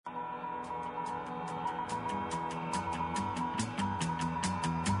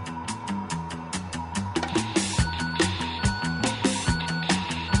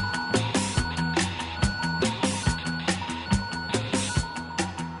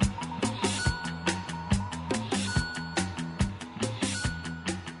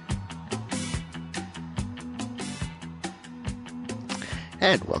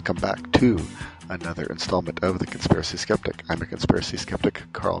And welcome back to another installment of The Conspiracy Skeptic. I'm a conspiracy skeptic,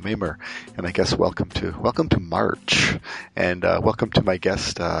 Carl Mamer, and I guess welcome to March, and welcome to my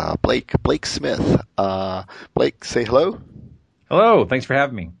guest, Blake Smith. Blake, say hello. Hello, thanks for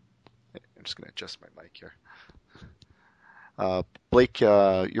having me. I'm just going to adjust my mic here. Blake,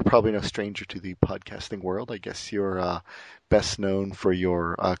 you're probably no stranger to the podcasting world. I guess you're best known for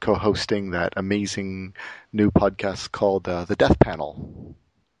your co-hosting that amazing new podcast called The Death Panel.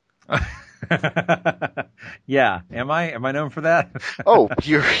 Yeah, am I known for that? Oh,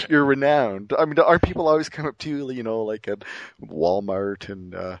 you're renowned. I mean, aren't people always come up to you, like at Walmart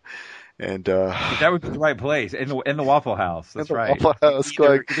and That would be the right place in the Waffle House. That's right. Waffle House,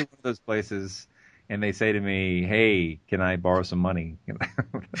 either one of those places, and they say to me, "Hey, can I borrow some money?"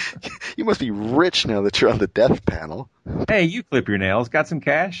 You must be rich now that you're on the Death Panel. Hey, you clip your nails. Got some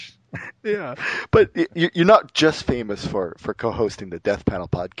cash? Yeah, but you're not just famous for co-hosting the Death Panel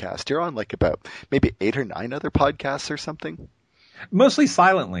podcast. You're on like about maybe 8 or 9 other podcasts or something. Mostly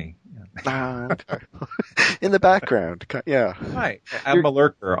silently. Okay. In the background, yeah. Right. I'm a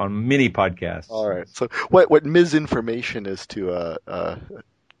lurker on many podcasts. All right. So what misinformation is to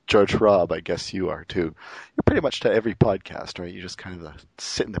George Robb, I guess you are too. You're pretty much to every podcast, right? You just kind of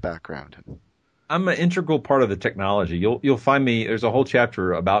sit in the background. I'm an integral part of the technology. You'll find me. There's a whole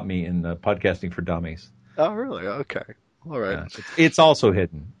chapter about me in Podcasting for Dummies. Oh, really? Okay. All right. It's also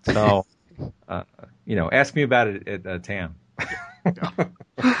hidden. So, ask me about it at TAM.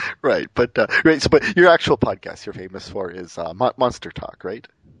 Right, but but your actual podcast you're famous for is Monster Talk, right?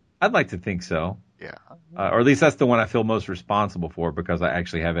 I'd like to think so. Yeah. Or at least that's the one I feel most responsible for because I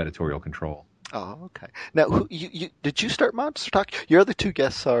actually have editorial control. Oh, okay. Now, did you start Monster Talk? Your other two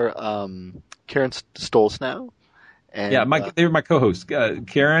guests are Karen Stolznow. And, yeah, they were my co-hosts,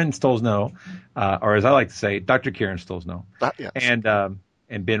 Karen Stolznow, or as I like to say, Dr. Karen Stolznow, yes.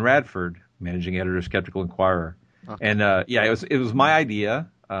 and Ben Radford, managing editor of Skeptical Inquirer. Okay. And it was my idea,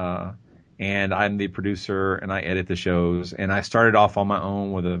 and I'm the producer, and I edit the shows. And I started off on my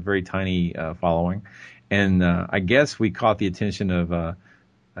own with a very tiny following, and I guess we caught the attention of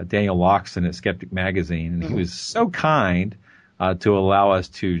Daniel Loxton at Skeptic Magazine, and he was so kind to allow us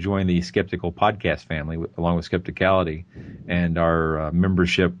to join the Skeptical podcast family along with Skepticality, and our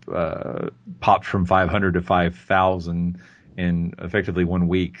membership popped from 500 to 5,000 in effectively 1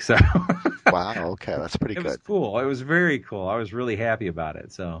 week. So wow, okay, that's pretty good. It was cool. It was very cool. I was really happy about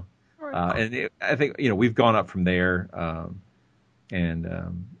it. So, right. I think we've gone up from there.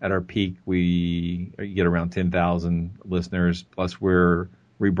 And at our peak, we get around 10,000 listeners. Plus, we're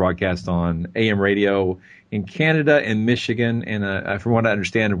rebroadcast on AM radio in Canada and Michigan, and from what I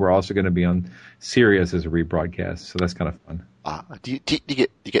understand, we're also going to be on Sirius as a rebroadcast. So that's kind of fun. Do you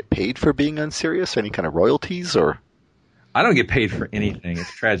get paid for being on Sirius? Any kind of royalties or? I don't get paid for anything.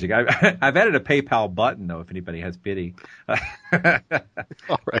 It's tragic. I've added a PayPal button, though, if anybody has pity.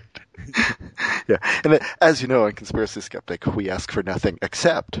 All right. Yeah. And as you know, in Conspiracy Skeptic, we ask for nothing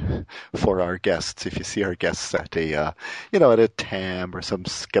except for our guests. If you see our guests at at a TAM or some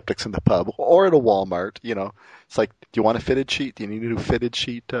Skeptics in the Pub or at a Walmart, it's like, do you want a fitted sheet? Do you need a new fitted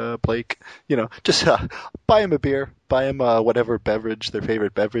sheet, Blake? Just buy them a beer, buy them whatever beverage, their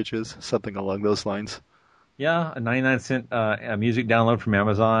favorite beverage is, something along those lines. Yeah, a 99-cent music download from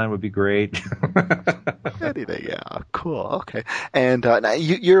Amazon would be great. Anything, yeah, cool, okay. And now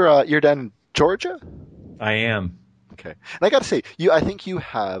you're down in Georgia? I am. Okay, and I got to say, I think you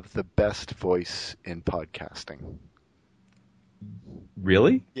have the best voice in podcasting.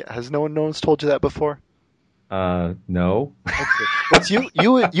 Really? Yeah, has no one's told you that before? No. Okay. It's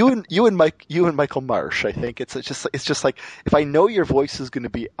you and Michael Marsh. I think it's just like if I know your voice is going to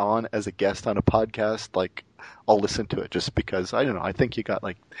be on as a guest on a podcast, like I'll listen to it just because I don't know. I think you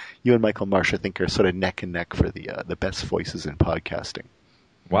and Michael Marsh. I think are sort of neck and neck for the best voices in podcasting.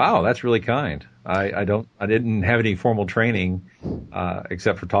 Wow, that's really kind. I didn't have any formal training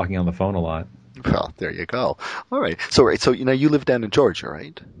except for talking on the phone a lot. Well, there you go. All right. So you live down in Georgia,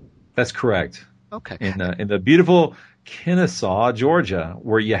 right? That's correct. Okay. In the beautiful Kennesaw, Georgia,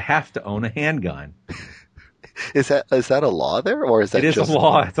 where you have to own a handgun. Is that a law there, or is that just a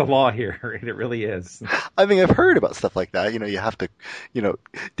law? It's a law here. It really is. I mean, I've heard about stuff like that. You have to, do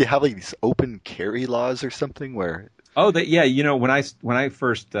you have like these open carry laws or something where? Oh, yeah. When I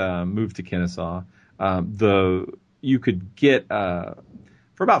first moved to Kennesaw, you could get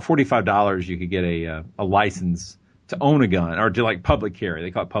for about $45 you could get a license to own a gun or to like public carry.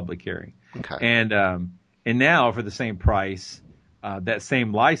 They call it public carry. Okay. And now for the same price, that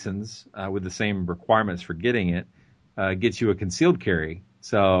same license with the same requirements for getting it gets you a concealed carry.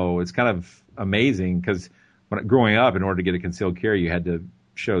 So it's kind of amazing because growing up, in order to get a concealed carry, you had to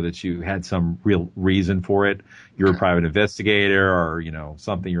show that you had some real reason for it. You were a private investigator or,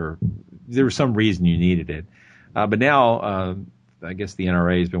 something, there was some reason you needed it. But now, I guess the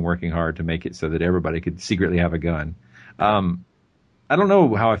NRA has been working hard to make it so that everybody could secretly have a gun. I don't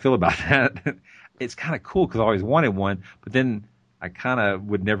know how I feel about that. It's kind of cool because I always wanted one, but then I kind of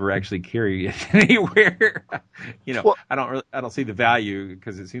would never actually carry it anywhere. Well, I don't see the value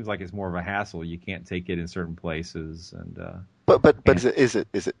because it seems like it's more of a hassle. You can't take it in certain places, But is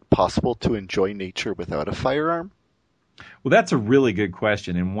it possible to enjoy nature without a firearm? Well, that's a really good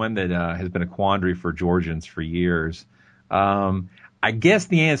question and one that has been a quandary for Georgians for years. I guess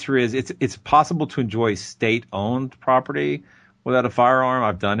the answer is it's possible to enjoy state-owned property without a firearm.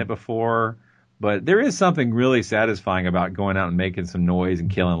 I've done it before, but there is something really satisfying about going out and making some noise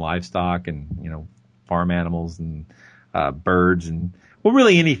and killing livestock and farm animals and birds and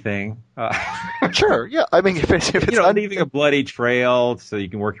really anything. Sure, yeah. I mean, if it's leaving a bloody trail so you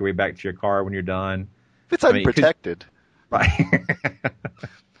can work your way back to your car when you're done. If it's unprotected, right?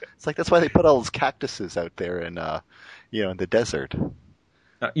 It's like that's why they put all those cactuses out there in the desert.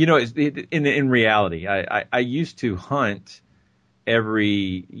 In reality, I used to hunt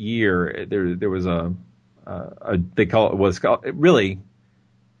every year. There was they call it what's called really.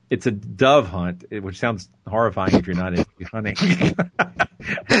 It's a dove hunt, which sounds horrifying if you're not into hunting.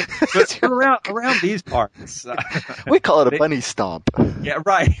 But around these parts, we call it a bunny stomp. Yeah,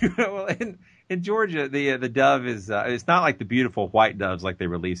 right. Well, in Georgia, the dove is it's not like the beautiful white doves like they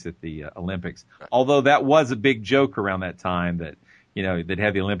release at the Olympics. Although that was a big joke around that time that they'd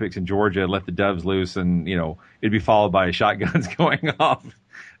have the Olympics in Georgia, let the doves loose, and it'd be followed by shotguns going off.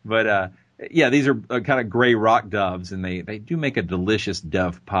 But yeah, these are kind of gray rock doves, and they do make a delicious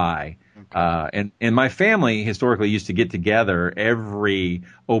dove pie. Okay. And my family historically used to get together every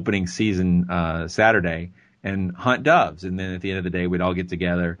opening season Saturday and hunt doves, and then at the end of the day, we'd all get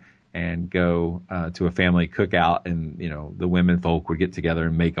together and go to a family cookout, and the women folk would get together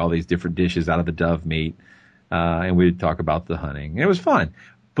and make all these different dishes out of the dove meat, and we'd talk about the hunting. And it was fun.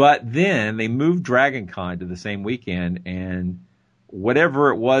 But then they moved Dragon Con to the same weekend, and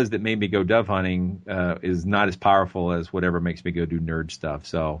whatever it was that made me go dove hunting is not as powerful as whatever makes me go do nerd stuff.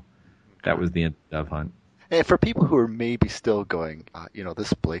 So that was the end of dove hunt. And for people who are maybe still going,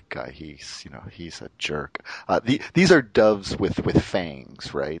 this Blake guy, he's a jerk. These are doves with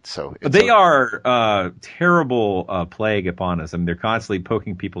fangs, right? So they are terrible plague upon us. I mean, they're constantly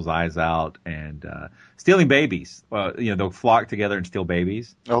poking people's eyes out and stealing babies. They'll flock together and steal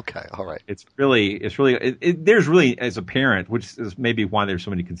babies. Okay, all right. There's really, as a parent, which is maybe why there's so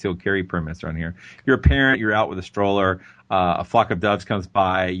many concealed carry permits around here. You're a parent, you're out with a stroller. A flock of doves comes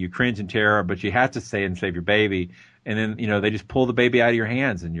by, you cringe in terror, but you have to stay and save your baby. And then, they just pull the baby out of your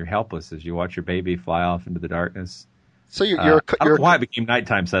hands and you're helpless as you watch your baby fly off into the darkness. So I don't know why it became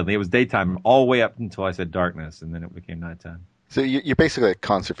nighttime suddenly. It was daytime all the way up until I said darkness, and then it became nighttime. So you're basically a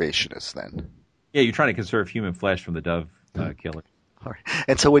conservationist then? Yeah, you're trying to conserve human flesh from the dove killer. All right.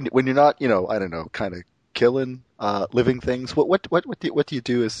 And so when you're not, I don't know, kind of killing living things, what do you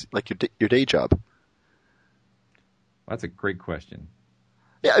do as like your day job? That's a great question.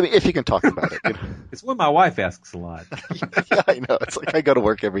 Yeah, I mean, if you can talk about it. It's what my wife asks a lot. Yeah, I know. It's like I go to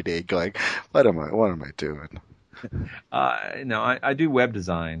work every day going, what am I doing? No, I do web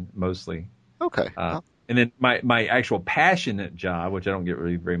design mostly. Okay. And then my actual passionate job, which I don't get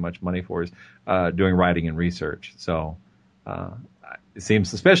really very much money for, is doing writing and research. So it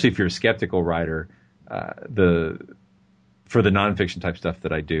seems, especially if you're a skeptical writer, for the nonfiction type stuff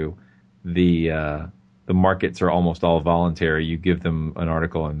that I do, the markets are almost all voluntary. You give them an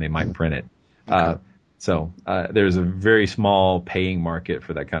article and they might print it. Okay. So there's a very small paying market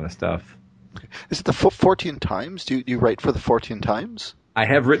for that kind of stuff. Is it the 14 Times? Do you write for the 14 Times? I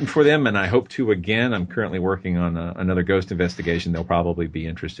have written for them, and I hope to again. I'm currently working on another ghost investigation they'll probably be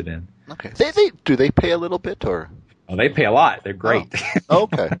interested in. Okay. Do they pay a little bit, or? Oh, they pay a lot. They're great. Oh.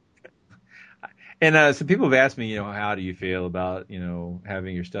 Okay. And some people have asked me, how do you feel about,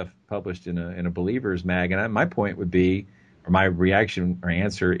 having your stuff published in a Believers mag? And my point would be, or my reaction or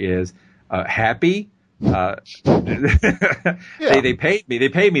answer is, happy. Yeah. They paid me. They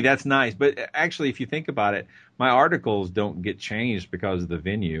paid me. That's nice. But actually, if you think about it, my articles don't get changed because of the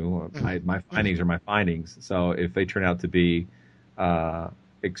venue. My findings are my findings. So if they turn out to be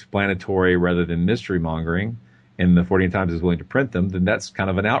explanatory rather than mystery mongering, and the 48 Times is willing to print them, then that's kind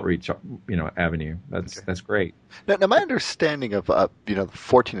of an outreach, avenue. That's great. Now, my understanding of the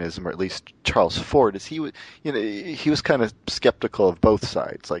Fortianism, or at least Charles Fort, is he was kind of skeptical of both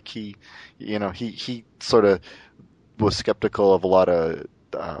sides. Like he sort of was skeptical of a lot of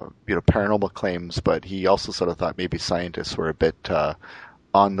paranormal claims, but he also sort of thought maybe scientists were a bit up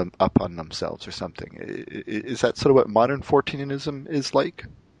on themselves or something. Is that sort of what modern Fortianism is like?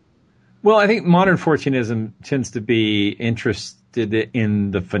 Well, I think modern Fortianism tends to be interested in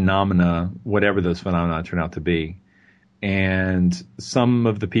the phenomena, whatever those phenomena turn out to be. And some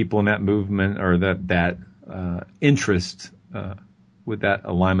of the people in that movement, or that interest, with that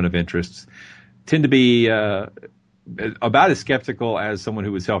alignment of interests, tend to be about as skeptical as someone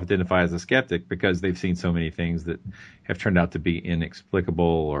who would self-identify as a skeptic, because they've seen so many things that have turned out to be inexplicable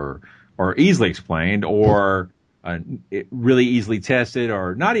or easily explained, or really easily tested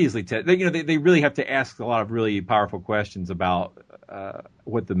or not easily tested. They really have to ask a lot of really powerful questions about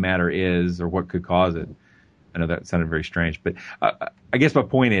what the matter is or what could cause it. I know that sounded very strange, but I guess my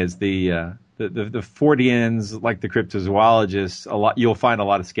point is the Fortians, like the cryptozoologists, you'll find a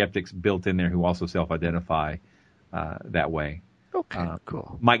lot of skeptics built in there who also self-identify that way. Okay,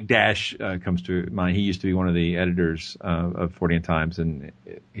 cool. Mike Dash comes to mind. He used to be one of the editors of Fortean Times, and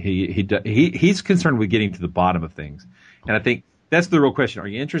he's concerned with getting to the bottom of things. And I think that's the real question: are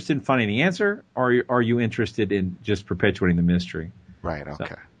you interested in finding the answer, or are you interested in just perpetuating the mystery? Right. Okay.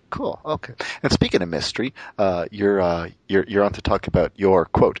 So. Cool. Okay. And speaking of mystery, you're on to talk about your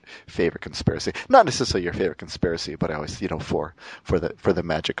quote favorite conspiracy. Not necessarily your favorite conspiracy, but I always for the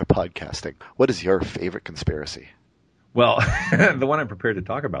magic of podcasting. What is your favorite conspiracy? Well, the one I'm prepared to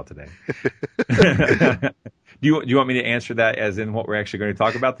talk about today. Do you want me to answer that as in what we're actually going to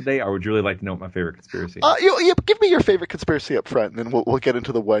talk about today, or would you really like to know what my favorite conspiracy is? Give me your favorite conspiracy up front, and then we'll get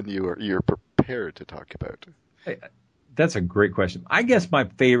into the one you're prepared to talk about. That's a great question. I guess my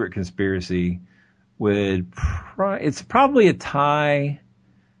favorite conspiracy it's probably a tie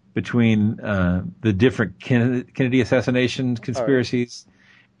between the different Kennedy assassination conspiracies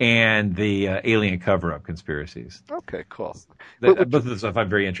and the alien cover-up conspiracies. Okay, cool. Both of those I find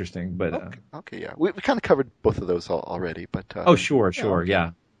very interesting. But okay, yeah, we kind of covered both of those already. But sure,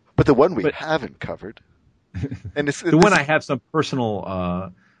 yeah. But the one we haven't covered, and it's the one I have some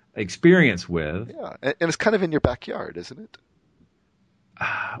personal experience with. Yeah, and it's kind of in your backyard, isn't it?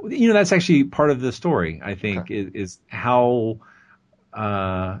 That's actually part of the story. I think is how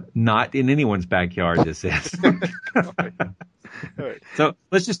not in anyone's backyard this is. All right. So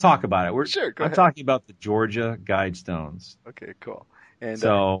let's just talk about it. I'm talking about the Georgia Guidestones. Okay, cool. And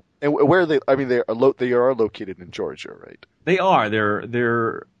and where are they? I mean, they are located in Georgia, right? They are.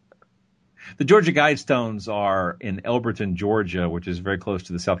 The Georgia Guidestones are in Elberton, Georgia, which is very close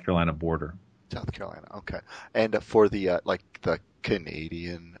to the South Carolina border. South Carolina, okay. And for the the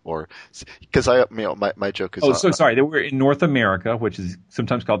Canadian, or because my joke is. Oh, so sorry. They were in North America, which is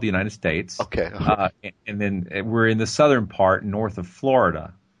sometimes called the United States. Okay. And then we're in the southern part, north of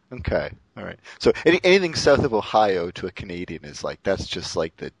Florida. Okay. All right. So anything south of Ohio to a Canadian is that's just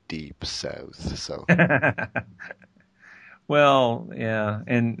like the deep south. So. Well, yeah,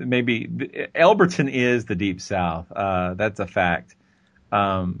 and maybe Elberton is the deep south. That's a fact.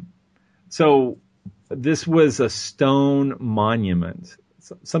 So this was a stone monument.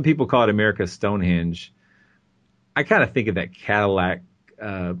 Some people call it America's Stonehenge. I kind of think of that Cadillac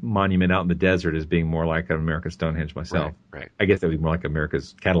monument out in the desert as being more like an America's Stonehenge myself. Right. I guess that would be more like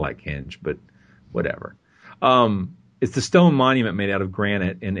America's Cadillac henge, but whatever. It's the stone monument made out of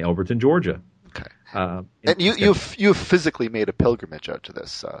granite in Elberton, Georgia. Okay. And you physically made a pilgrimage out to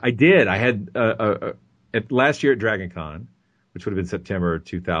this. I did. I had last year at DragonCon, which would have been September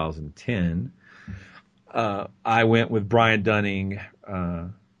 2010. I went with Brian Dunning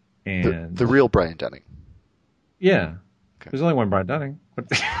and the real Brian Dunning. Yeah, okay. There's only one Brian Dunning.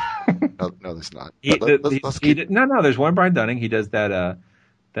 No, there's not. No, there's one Brian Dunning. He does that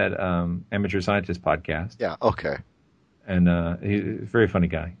amateur scientist podcast. Yeah. Okay. And he's a very funny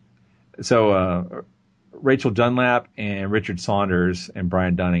guy. So Rachel Dunlap and Richard Saunders and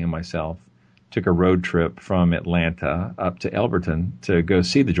Brian Dunning and myself took a road trip from Atlanta up to Elberton to go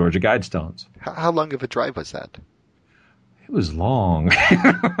see the Georgia Guidestones. How long of a drive was that? It was long.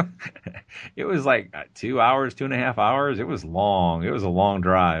 It was like 2 hours, 2.5 hours. It was long. It was a long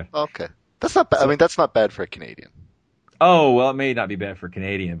drive. Okay. That's not bad. That's not bad for a Canadian. Oh, well, it may not be bad for a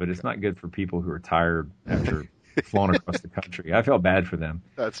Canadian, but it's not good for people who are tired after flown across the country. I felt bad for them.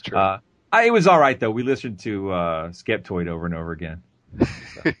 That's true. It was all right, though. We listened to Skeptoid over and over again.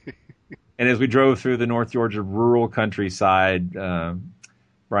 So. And as we drove through the North Georgia rural countryside,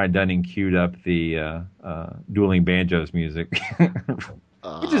 Brian Dunning queued up the dueling banjos music,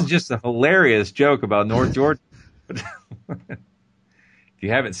 which is just a hilarious joke about North Georgia. If you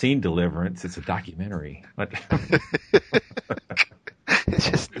haven't seen Deliverance, it's a documentary.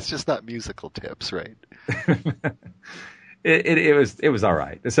 It's just not musical tips, right? It was all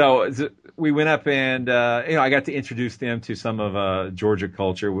right. So we went up and I got to introduce them to some of Georgia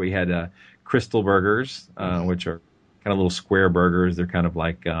culture. We had crystal burgers, which are kind of little square burgers. They're kind of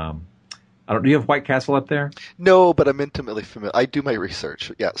like do you have White Castle up there? No, but I'm intimately familiar. I do my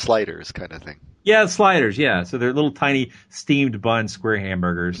research. Yeah, sliders kind of thing. Yeah, sliders. Yeah, so they're little tiny steamed bun square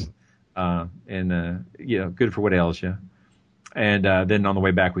hamburgers, and good for what ails you. And then on the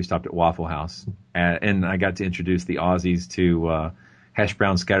way back, we stopped at Waffle House, and I got to introduce the Aussies to hash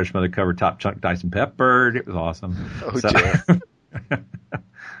brown, scatter smothered, cover top chunk diced and peppered. It was awesome. Oh, dear.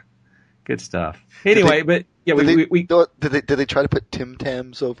 Good stuff. Anyway, but yeah, did they try to put Tim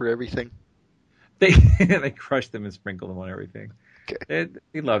Tams over everything? They crushed them and sprinkled them on everything. Okay.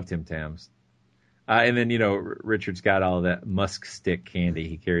 They love Tim Tams. And then, Richard's got all of that musk stick candy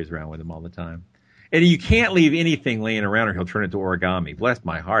he carries around with him all the time. And you can't leave anything laying around or he'll turn it to origami. Bless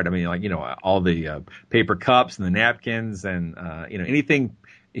my heart. I mean, all the paper cups and the napkins and, anything.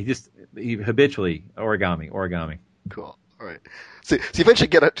 He habitually origami. Cool. All right. So you eventually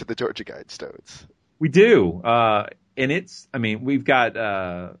get up to the Georgia Guidestones. We do. And we've got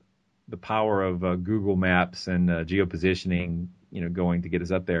the power of Google Maps and geopositioning, going to get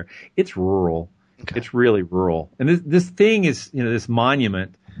us up there. It's rural. Okay. It's really rural. And this thing is, this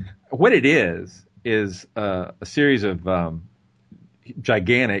monument, what it is a series of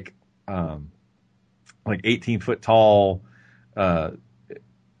gigantic, 18-foot tall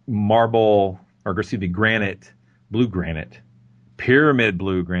marble, granite, blue granite, pyramid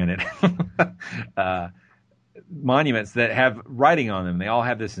blue granite monuments that have writing on them. They all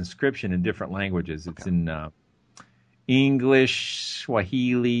have this inscription in different languages. It's in English,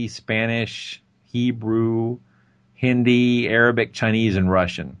 Swahili, Spanish, Hebrew, Hindi, Arabic, Chinese, and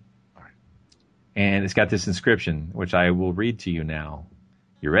Russian. And it's got this inscription, which I will read to you now.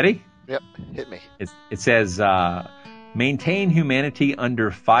 You ready? Yep, hit me. It says, maintain humanity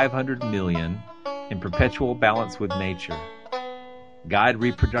under 500 million in perpetual balance with nature. Guide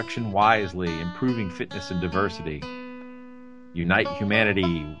reproduction wisely, improving fitness and diversity. Unite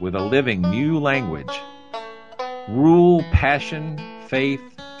humanity with a living new language. Rule passion, faith,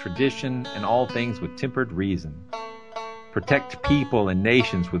 tradition, and all things with tempered reason. Protect people and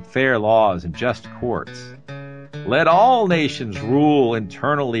nations with fair laws and just courts. Let all nations rule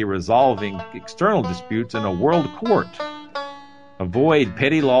internally, resolving external disputes in a world court. Avoid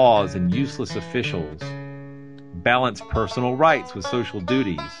petty laws and useless officials. Balance personal rights with social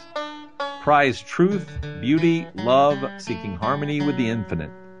duties. Prize truth, beauty, love, seeking harmony with the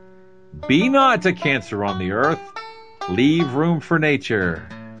infinite. Be not a cancer on the earth. Leave room for nature.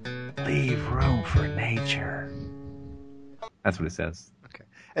 Leave room for nature. That's what it says. Okay.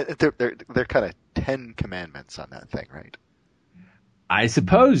 And they're kind of 10 commandments on that thing, right? I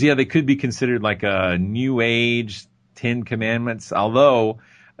suppose, yeah, they could be considered like a New Age 10 commandments, although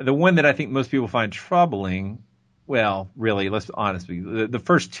the one that I think most people find troubling, well, really, let's be honest with you, the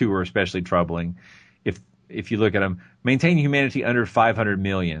first two are especially troubling. If you look at them, maintain humanity under 500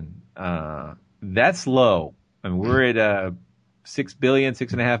 million. That's low. I mean, we're at 6 billion,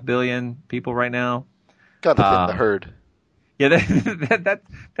 6.5 billion people right now. Got to fit the herd. Yeah,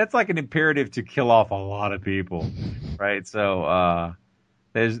 that's like an imperative to kill off a lot of people, right? So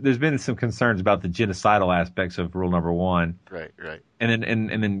there's been some concerns about the genocidal aspects of rule number 1. Right. And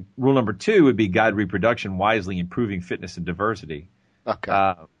then rule number 2 would be guide reproduction wisely, improving fitness and diversity.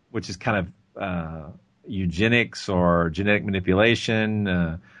 Okay. Which is kind of eugenics or genetic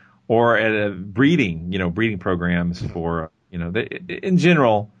manipulation, or at a breeding programs for in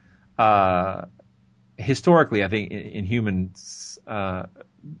general. Historically, I think in humans,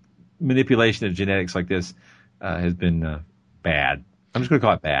 manipulation of genetics like this has been bad. I'm just going to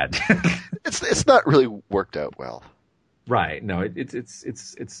call it bad. It's not really worked out well. Right? No,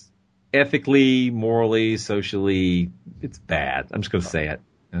 it's ethically, morally, socially, it's bad. I'm just going to say it.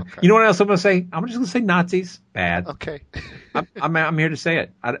 Okay. You know what else I'm going to say? I'm just going to say Nazis. Bad. Okay. I'm here to say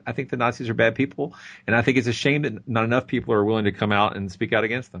it. I think the Nazis are bad people, and I think it's a shame that not enough people are willing to come out and speak out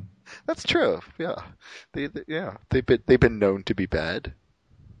against them. That's true. Yeah. They've been known to be bad.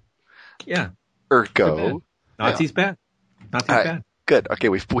 Yeah. Ergo. Nazis bad. Nazis bad. Good. Okay,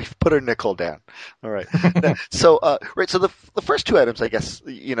 we've put our nickel down. All right. So so the first two items, I guess,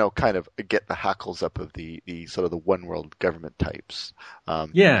 kind of get the hackles up of the sort of the one world government types.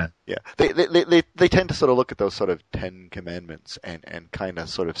 Yeah. Yeah. They tend to sort of look at those sort of 10 commandments and kind of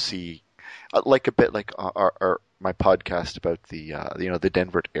sort of see like a bit like our my podcast about the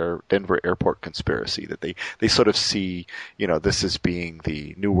Denver airport conspiracy, that they sort of see this as being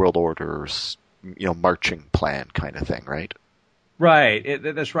the New World Order's marching plan kind of thing, right? Right.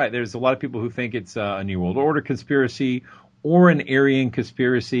 That's right. There's a lot of people who think it's a New World Order conspiracy, or an Aryan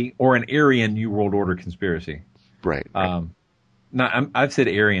conspiracy, or an Aryan New World Order conspiracy. Right. Now, I've said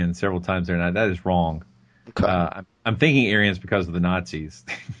Aryan several times there, and that is wrong. Okay. I'm thinking Aryans because of the Nazis.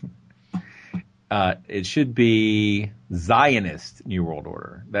 It should be Zionist New World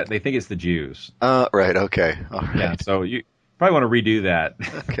Order. That they think it's the Jews. Right. Okay. All right. Yeah. So you probably want to redo that.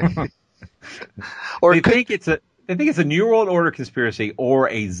 Okay. Or they think it's a New World Order conspiracy or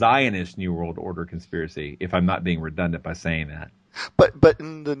a Zionist New World Order conspiracy, if I'm not being redundant by saying that. But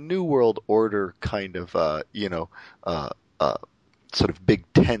in the New World Order kind of sort of big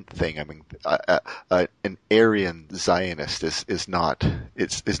tent thing, I mean, an Aryan Zionist is not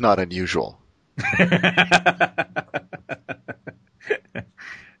unusual.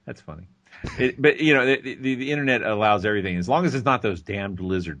 That's funny. But the internet allows everything, as long as it's not those damned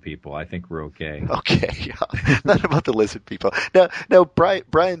lizard people. I think we're okay. Okay, yeah, not about the lizard people. Now,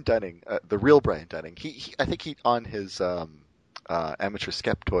 Brian Dunning, the real Brian Dunning, I think he on his Amateur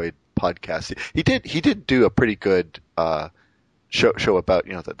Skeptoid podcast, he did do a pretty good show about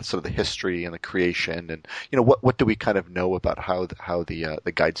the sort of the history and the creation, and what do we kind of know about how the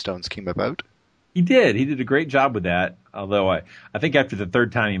Guidestones came about. He did a great job with that. Although I think after the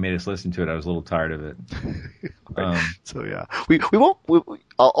third time he made us listen to it, I was a little tired of it. So yeah, we won't.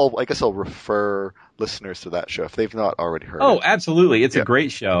 I guess I'll refer listeners to that show if they've not already heard. Oh, it. Absolutely, it's a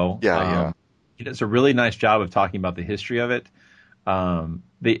great show. Yeah. He does a really nice job of talking about the history of it. I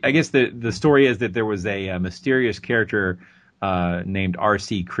guess the story is that there was a mysterious character named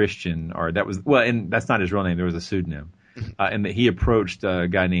R.C. Christian, and that's not his real name. There was a pseudonym. And that he approached a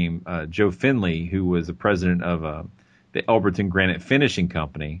guy named Joe Finley, who was the president of the Elberton Granite Finishing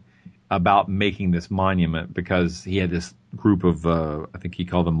Company, about making this monument, because he had this group of, I think he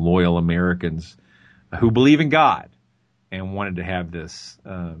called them loyal Americans, who believe in God and wanted to have this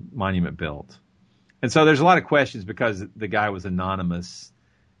monument built. And so there's a lot of questions because the guy was anonymous,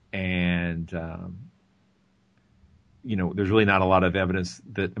 and there's really not a lot of evidence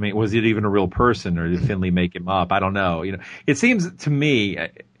was it even a real person, or did Finley make him up? I don't know. It seems to me,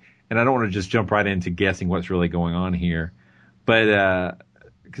 and I don't want to just jump right into guessing what's really going on here, but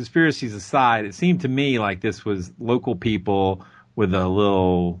conspiracies aside, it seemed to me like this was local people with a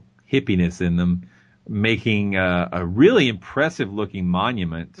little hippiness in them making a really impressive looking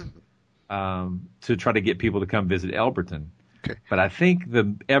monument to try to get people to come visit Elberton. Okay. But I think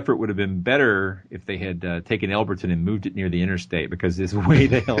the effort would have been better if they had taken Elberton and moved it near the interstate, because it's way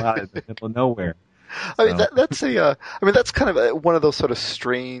the hell out of the middle of nowhere. I mean, that's kind of one of those sort of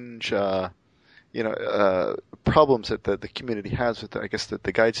strange, problems that the community has with, I guess, the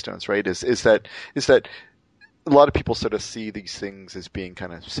Guidestones, right? Is that a lot of people sort of see these things as being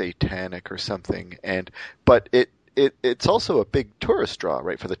kind of satanic or something, but it's also a big tourist draw,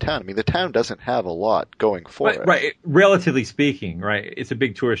 right, for the town. I mean, the town doesn't have a lot going for it. Right. Relatively speaking, right, it's a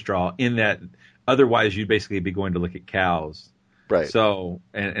big tourist draw in that otherwise you'd basically be going to look at cows. Right. So,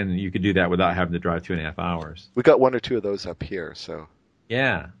 and you could do that without having to drive 2.5 hours. We got one or two of those up here, so.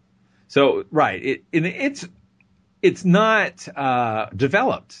 Yeah. So, right. It's not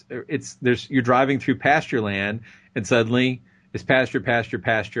developed. You're driving through pasture land, and suddenly it's pasture.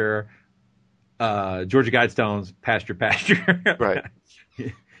 Georgia Guidestones, pasture. Right.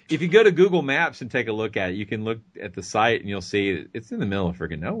 If you go to Google Maps and take a look at it, you can look at the site and you'll see it's in the middle of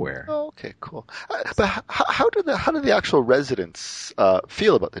friggin' nowhere. Oh, okay, cool. But how do the actual residents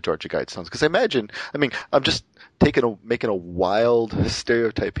feel about the Georgia Guidestones? Because I'm just making a wild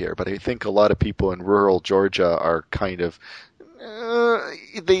stereotype here, but I think a lot of people in rural Georgia are kind of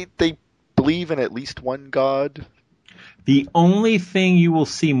they believe in at least one God. The only thing you will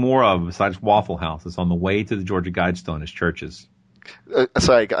see more of besides Waffle Houses on the way to the Georgia Guidestone is churches.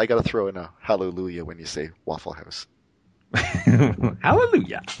 Sorry, I got to throw in a hallelujah when you say Waffle House.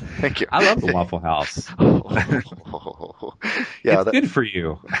 Hallelujah. Thank you. I love the Waffle House. Yeah, it's good for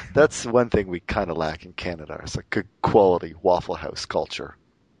you. That's one thing we kind of lack in Canada. It's a good quality Waffle House culture.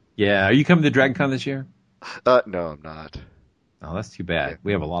 Yeah. Are you coming to DragonCon this year? No, I'm not. Oh, that's too bad.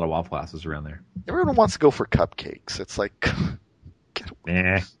 We have a lot of Waffle Houses around there. Everyone wants to go for cupcakes. It's like,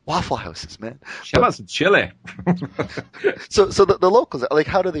 Waffle houses, man. How about some chili? So the locals, like,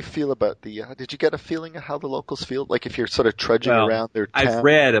 how do they feel about the? Did you get a feeling of how the locals feel? Like, if you're sort of trudging Well, around their I've town.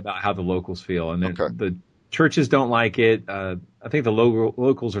 read about how the locals feel, and Okay. the churches don't like it. I think the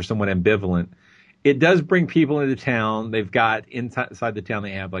locals are somewhat ambivalent. It does bring people into town. They've got inside the town.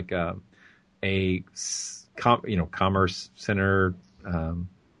 They have like commerce center,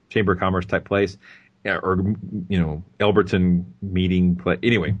 chamber of commerce type place, or Elberton meeting place.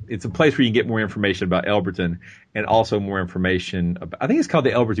 Anyway, it's a place where you can get more information about Elberton and also more information about. I think it's called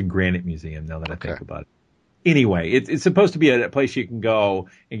the Elberton Granite Museum. Now that I think about it. Anyway, it's supposed to be a place you can go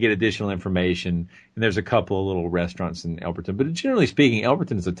and get additional information. And there's a couple of little restaurants in Elberton, but generally speaking,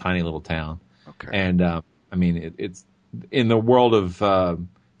 Elberton is a tiny little town. Okay. And I mean, it's in the world of the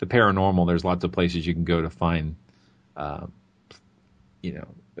paranormal. There's lots of places you can go to find,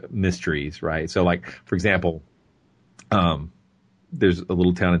 mysteries, right? So, like, for example, there's a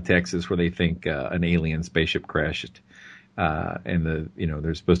little town in Texas where they think an alien spaceship crashed, and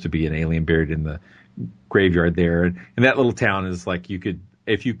there's supposed to be an alien buried in the graveyard there. And that little town is like, you could,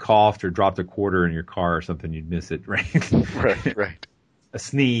 if you coughed or dropped a quarter in your car or something, you'd miss it, right? Right. A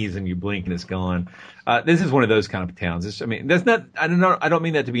sneeze and you blink and it's gone. This is one of those kind of towns. That's not, I don't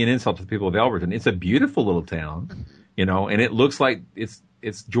mean that to be an insult to the people of Elberton. It's a beautiful little town, and it looks like it's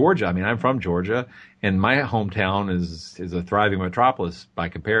Georgia. I mean, I'm from Georgia, and my hometown is a thriving metropolis by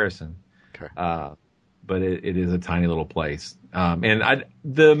comparison. Okay. But it is a tiny little place. And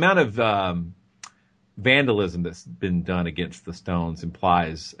the amount of vandalism that's been done against the stones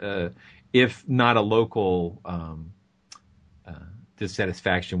implies, if not a local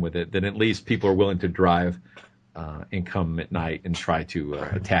dissatisfaction with it, then at least people are willing to drive and come at night and try to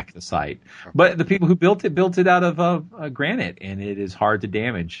attack the site. But the people who built it out of granite, and it is hard to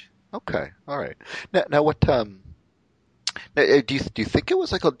damage. Okay, all right. Now what? Do you think it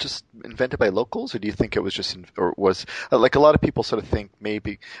was like just invented by locals, or do you think it was just, or was like a lot of people sort of think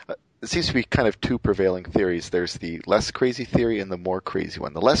maybe? It seems to be kind of two prevailing theories. There's the less crazy theory and the more crazy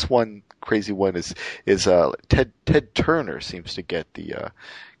one. The less crazy one is Ted Turner seems to get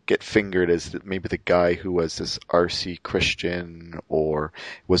fingered as maybe the guy who was this RC Christian or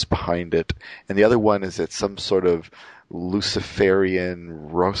was behind it, and the other one is that some sort of Luciferian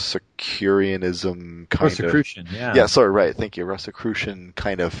Rosicrucianism kind Rosicrucian, of. yeah. Yeah, sorry, right. Thank you. Rosicrucian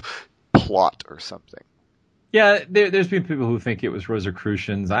kind of plot or something. Yeah, there's been people who think it was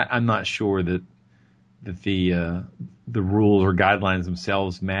Rosicrucians. I'm not sure that the rules or guidelines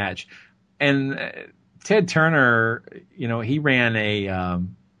themselves match. And Ted Turner, he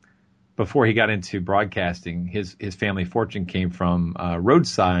ran before he got into broadcasting, his family fortune came from road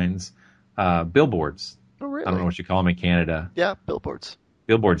signs, billboards. Oh, really? I don't know what you call them in Canada. Yeah, billboards.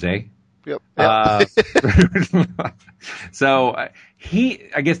 Billboards, eh? Yep. So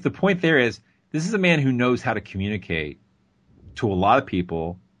I guess the point there is, this is a man who knows how to communicate to a lot of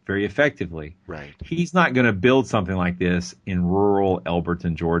people very effectively. Right. He's not going to build something like this in rural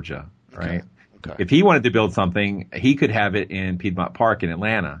Elberton, Georgia, right? Okay. If he wanted to build something, he could have it in Piedmont Park in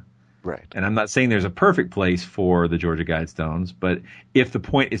Atlanta. Right. And I'm not saying there's a perfect place for the Georgia Guidestones, but if the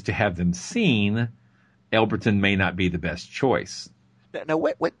point is to have them seen, Elberton may not be the best choice. Now,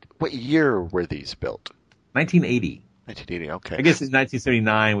 what year were these built? 1980. 1980. Okay. I guess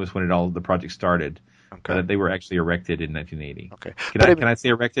 1979 was when the project started. Okay. But they were actually erected in 1980. Okay. Can I say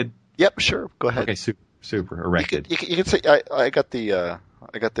erected? Yep. Sure. Go ahead. Okay. Super erected. You can say I got the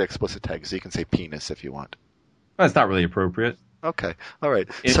explicit tag, so you can say penis if you want. Well, that's not really appropriate. Okay. All right.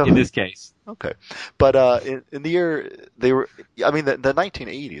 In this case. Okay. But in the year they were, I mean, the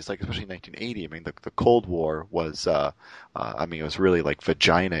 1980s, like especially 1980, I mean, the Cold War was, it was really like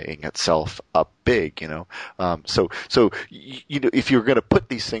vagina-ing itself up big, So if you're going to put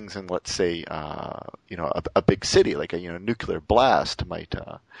these things in, let's say, a big city, like a nuclear blast might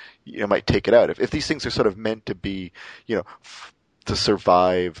take it out. If these things are sort of meant to be, to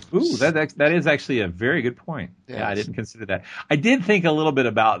survive. Ooh, that is actually a very good point. Yeah, I didn't consider that. I did think a little bit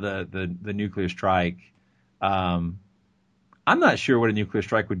about the nuclear strike. I'm not sure what a nuclear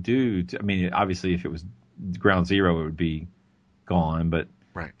strike would do. Obviously, if it was ground zero, it would be gone. But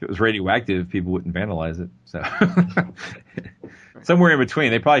if it was radioactive, people wouldn't vandalize it. So somewhere in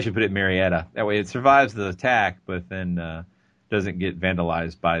between, they probably should put it in Marietta. That way, it survives the attack, but then doesn't get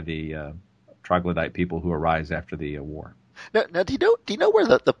vandalized by the troglodyte people who arise after the war. Now, do you know where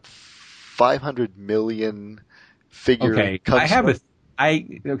the 500 million figure comes from?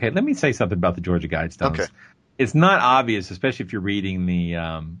 Let me say something about the Georgia Guidestones. Okay. It's not obvious, especially if you're reading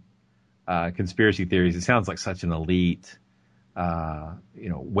the conspiracy theories. It sounds like such an elite,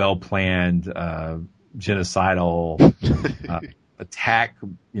 well-planned, genocidal attack.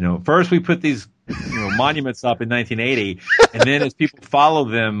 First we put these monuments up in 1980, and then as people follow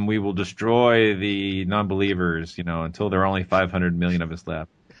them, we will destroy the non-believers. Until there are only 500 million of us left.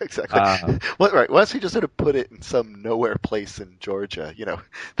 Exactly. Right. Once we just sort of put it in some nowhere place in Georgia,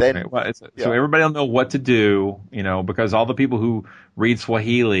 then right. Well, so everybody will know what to do, because all the people who read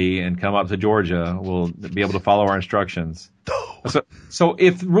Swahili and come up to Georgia will be able to follow our instructions. So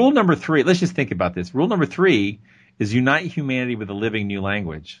if rule number 3, let's just think about this. Rule number 3 is unite humanity with a living new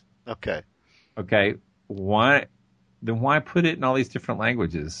language. Okay. Why put it in all these different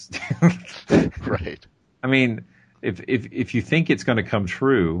languages? Right. I mean, if you think it's going to come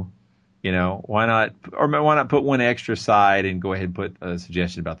true, why not put one extra side and go ahead and put a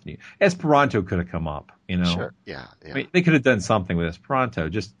suggestion about the new Esperanto could have come up, Sure. Yeah. I mean, they could have done something with Esperanto,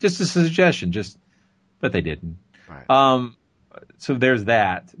 just a suggestion, but they didn't. Right. So there's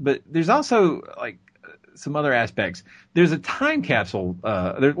that, but there's also like some other aspects. There's a time capsule.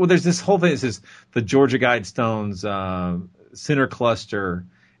 There's this whole thing. This is the Georgia Guidestones center cluster.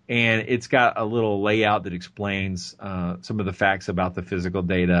 And it's got a little layout that explains some of the facts about the physical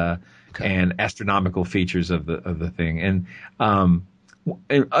data and astronomical features of the thing. And on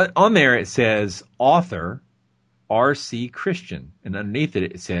there it says author R.C. Christian, and underneath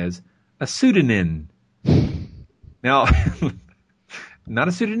it says a pseudonym. Now, not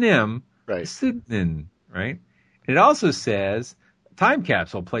a pseudonym, right? A pseudonym, right? And it also says time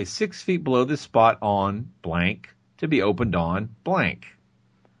capsule placed 6 feet below the spot on blank to be opened on blank.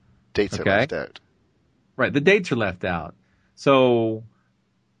 Dates are left out. Right, the dates are left out. So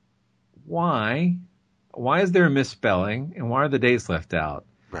why is there a misspelling, and why are the dates left out?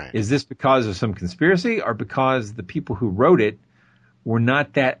 Right. Is this because of some conspiracy, or because the people who wrote it were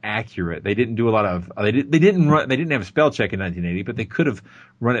not that accurate? They didn't do a lot of they didn't have a spell check in 1980, but they could have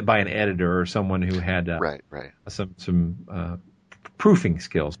run it by an editor or someone who had some proofing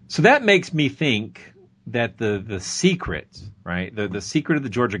skills. So that makes me think that the secret, right, the secret of the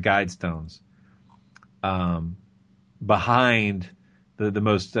Georgia Guidestones, behind the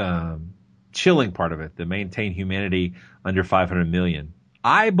most chilling part of it, the maintain humanity under 500 million,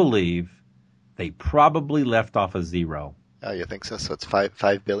 I believe they probably left off a zero. Oh, you think so? So it's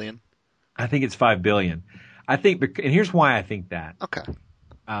 5 billion? I think it's 5 billion. I think, and here's why I think that. Okay.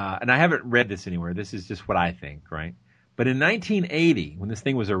 And I haven't read this anywhere. This is just what I think, right? But in 1980, when this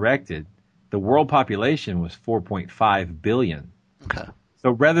thing was erected, the world population was 4.5 billion. Okay.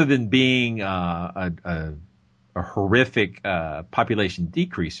 So rather than being a horrific population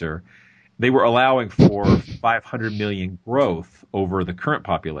decreaser, they were allowing for 500 million growth over the current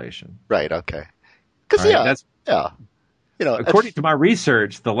population. Right. Okay. Because according to my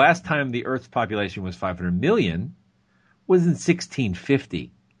research, the last time the Earth's population was 500 million was in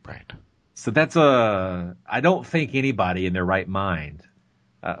 1650. Right. So that's I don't think anybody in their right mind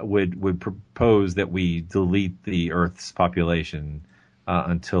would propose that we delete the Earth's population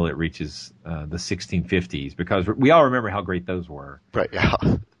until it reaches the 1650s, because we all remember how great those were. Right. Yeah.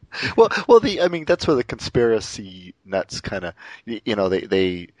 Well, that's where the conspiracy nuts kind of,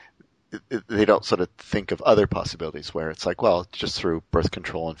 they don't sort of think of other possibilities where it's like, well, just through birth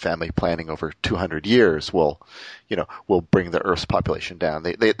control and family planning over 200 years, we'll bring the Earth's population down.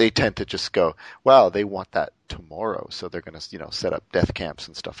 They tend to just go, wow, they want that tomorrow, so they're going to, set up death camps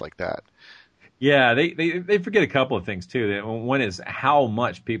and stuff like that. Yeah, they forget a couple of things too. One is how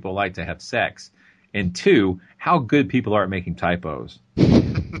much people like to have sex, and 2, how good people are at making typos.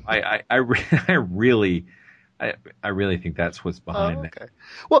 I really think that's what's behind that.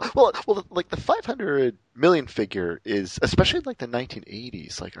 Well, like the 500 million figure is, especially in like the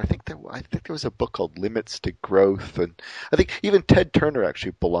 1980s. Like I think there was a book called Limits to Growth, and I think even Ted Turner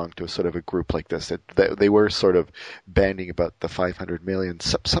actually belonged to a sort of a group like this. That they were sort of banding about the 500 million.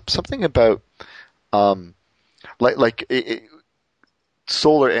 Something about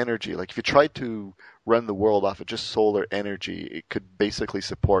solar energy. Like if you tried to run the world off of just solar energy, it could basically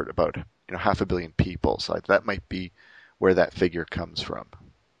support about 500 million people. So that might be where that figure comes from.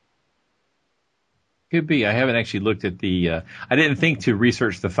 Could be. I haven't actually looked at the. I didn't think to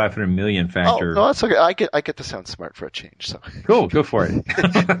research the 500 million factor. Oh, no, that's okay. I get to sound smart for a change. So cool. Go for it.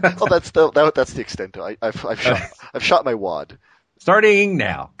 Well, that's the extent. I've shot my wad. Starting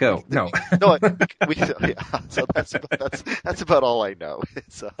now. Go. No. No. So that's about all I know.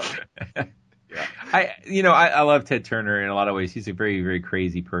 It's, yeah. I love Ted Turner in a lot of ways. He's a very, very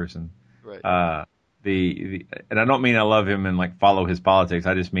crazy person. Right. And I don't mean I love him and like follow his politics.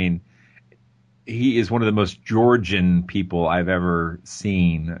 I just mean he is one of the most Georgian people I've ever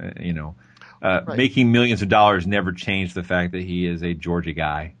seen. Right. Making millions of dollars never changed the fact that he is a Georgia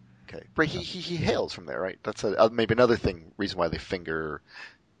guy. okay. Right, he hails from there, right? That's maybe another reason why they finger.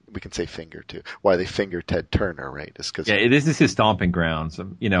 We can say finger too. Why they finger Ted Turner, right? Is because Yeah, this is his stomping grounds. I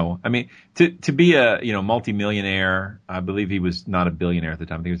mean, to be a multimillionaire. I believe he was not a billionaire at the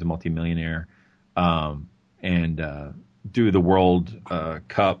time. I think he was a multimillionaire, and do the World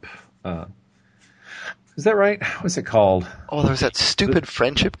Cup. Is that right? What's it called? oh, there was that stupid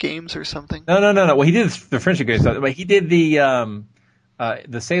friendship games or something. No. Well, he did the friendship games, but he did the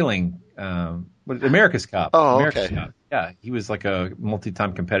sailing, the America's Cup. Oh, America's okay. Cup. Yeah, he was like a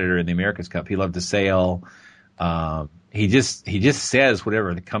multi-time competitor in the America's Cup. He loved to sail. He just says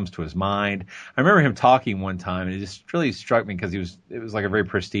whatever that comes to his mind. I remember him talking one time, and it just really struck me because it was like a very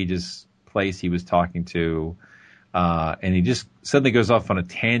prestigious place he was talking to, and he just suddenly goes off on a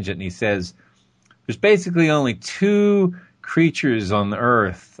tangent, and he says, "There's basically only two creatures on the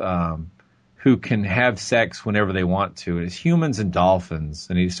earth who can have sex whenever they want to. It's humans and dolphins."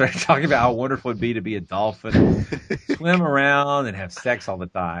 And he started talking about how wonderful it'd be to be a dolphin, swim around and have sex all the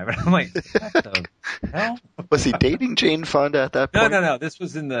time. And I'm like, what the hell? Was he dating Jane Fonda at that point? No. This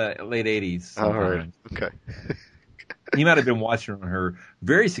was in the late 80s. All right. Okay. He might have been watching her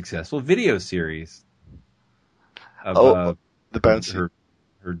very successful video series of the bouncy.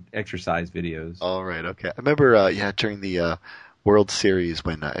 Her exercise videos. All right. Okay. I remember, during the World Series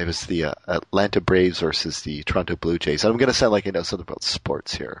when it was the Atlanta Braves versus the Toronto Blue Jays. And I'm going to sound like I know something about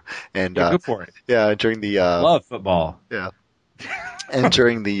sports here. And go for it. Yeah, during the love football. Yeah. And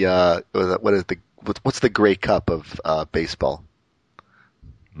during the what's the Grey Cup of baseball?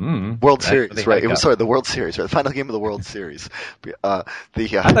 World Series, right? It was the World Series, right? The final game of the World Series. I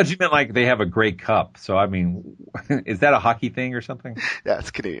thought you meant like they have a Grey Cup. So I mean, is that a hockey thing or something? Yeah, it's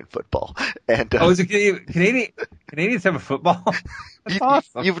Canadian football. And is it Canadian? Canadians have a football? That's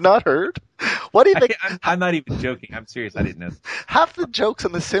awesome. You've not heard? What do you think? I'm not even joking. I'm serious. I didn't know. Half the jokes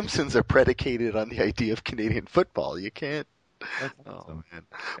on The Simpsons are predicated on the idea of Canadian football. You can't. That's awesome. Oh man.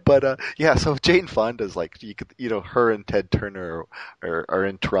 But so Jane Fonda's like, you could, her and Ted Turner are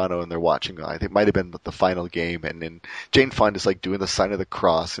in Toronto and they're watching, I think it might have been the final game, and then Jane Fonda's like doing the sign of the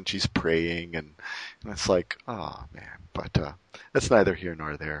cross and she's praying, and it's like, oh man. But that's neither here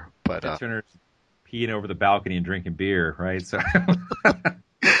nor there. But Ted Turner's peeing over the balcony and drinking beer, right? So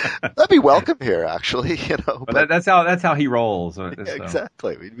that'd be welcome here, actually, But that's how he rolls. Yeah,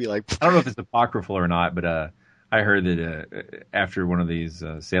 exactly. We'd be like, I don't know if it's apocryphal or not, but I heard that after one of these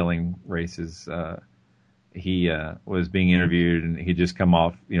sailing races, he was being interviewed, and he'd just come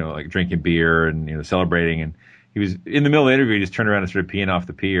off, like drinking beer and celebrating, and he was in the middle of the interview. He just turned around and started peeing off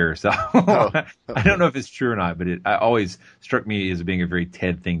the pier. So I don't know if it's true or not, but it always struck me as being a very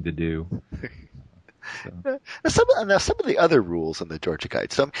Ted thing to do. So. Now, some of the other rules in the Georgia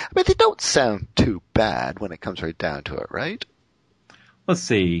Guidestones, I mean, they don't sound too bad when it comes right down to it, right? Let's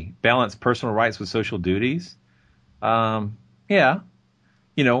see. Balance personal rights with social duties. Yeah,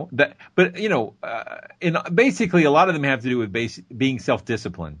 basically a lot of them have to do with being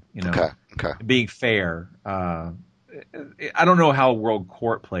self-disciplined, Okay. being fair. I don't know how world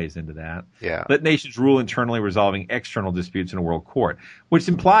court plays into that. Yeah. Let nations rule internally, resolving external disputes in a world court, which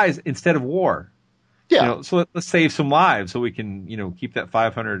implies instead of war. Yeah. So let's save some lives so we can, keep that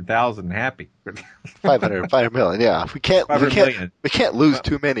 500,000 happy. 500 million. Yeah. We can't lose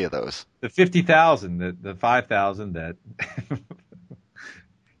too many of those. The 50,000, the 5,000 that,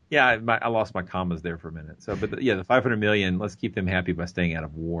 yeah, I lost my commas there for a minute. So, but the 500 million, let's keep them happy by staying out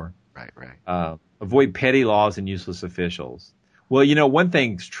of war. Right. Avoid petty laws and useless officials. Well, one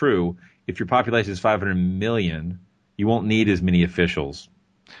thing's true. If your population is 500 million, you won't need as many officials.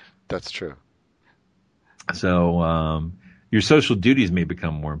 That's true. So your social duties may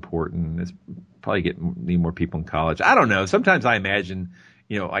become more important. It's probably need more people in college. I don't know. Sometimes I imagine,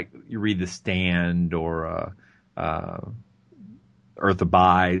 like you read The Stand or Earth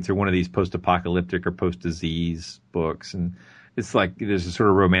Abides or one of these post-apocalyptic or post-disease books, and it's like there's a sort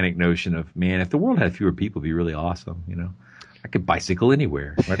of romantic notion of, man, if the world had fewer people, it'd be really awesome. I could bicycle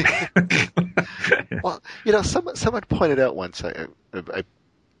anywhere. Well, someone pointed out once, I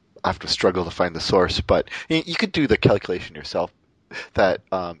have to struggle to find the source, but you could do the calculation yourself that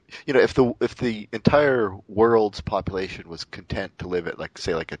if the entire world's population was content to live at like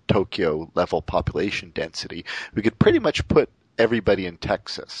a Tokyo level population density, we could pretty much put everybody in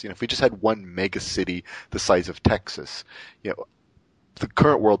Texas. If we just had one mega city the size of Texas, the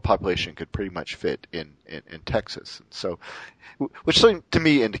current world population could pretty much fit in Texas. And so, which to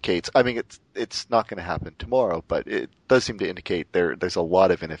me indicates, I mean, it's not going to happen tomorrow, but it does seem to indicate there's a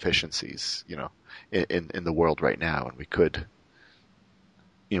lot of inefficiencies, in the world right now, and we could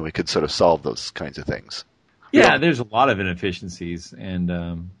sort of solve those kinds of things. Yeah, there's a lot of inefficiencies,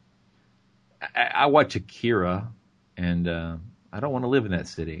 and I watch Akira, and I don't want to live in that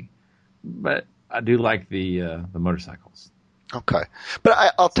city, but I do like the motorcycles. Okay,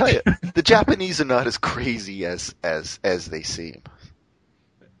 but I'll tell you, the Japanese are not as crazy as they seem.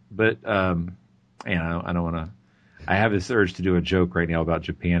 But I don't want to. I have this urge to do a joke right now about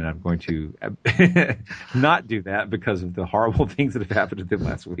Japan, and I'm going to not do that because of the horrible things that have happened to them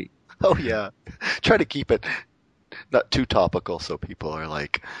last week. Oh yeah, try to keep it not too topical, so people are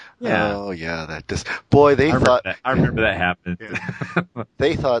like, "Oh yeah, that just boy." I remember that happened. Yeah.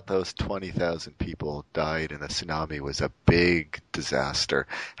 They thought those 20,000 people died in a tsunami was a big disaster.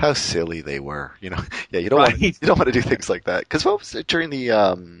 How silly they were, you know? Yeah, you don't want to do things like that. Because what was it during the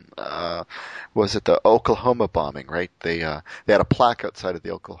was it the Oklahoma bombing? Right? They had a plaque outside of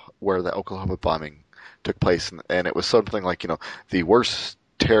where the Oklahoma bombing took place, and it was something like, the worst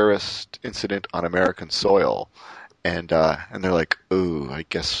terrorist incident on American soil. And they're like, ooh, I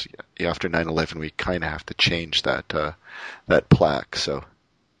guess after 9/11 we kind of have to change that plaque. So,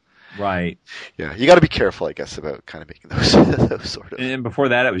 right, yeah, you got to be careful, I guess, about kind of making those sort of. And before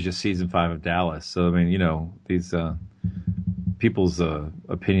that, it was just season 5 of Dallas. So I mean, these people's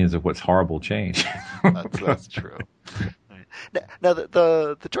opinions of what's horrible change. That's true. Right. Now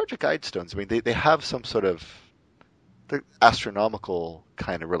the Georgia Guidestones, I mean, they have some sort of the astronomical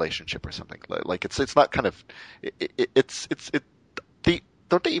kind of relationship or something. Like it's not kind of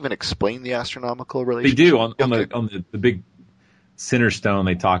don't they even explain the astronomical relationship? They do on the big center stone.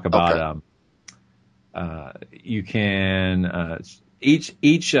 They talk about you can each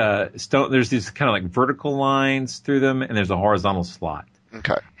stone. There's these kind of like vertical lines through them, and there's a horizontal slot.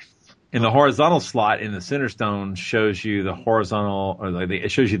 Okay. And the horizontal slot in the center stone shows you the horizontal, it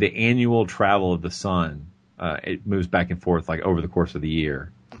shows you the annual travel of the sun. It moves back and forth like over the course of the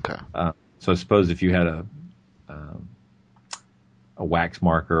year. Okay. So I suppose if you had a wax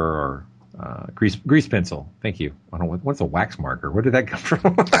marker or grease pencil, thank you. I don't know what's a wax marker. Where did that come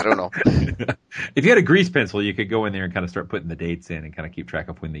from? I don't know. If you had a grease pencil, you could go in there and kind of start putting the dates in and kind of keep track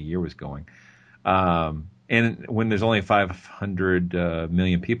of when the year was going. And when there's only 500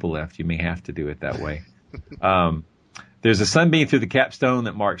 million people left, you may have to do it that way. There's a sunbeam through the capstone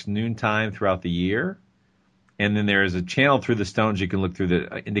that marks noontime throughout the year. And then there is a channel through the stones you can look through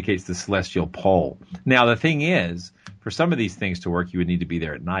that indicates the celestial pole. Now, the thing is, for some of these things to work, you would need to be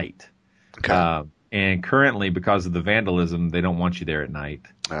there at night. Okay. And currently, because of the vandalism, they don't want you there at night.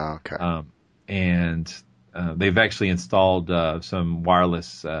 Oh, okay. And they've actually installed some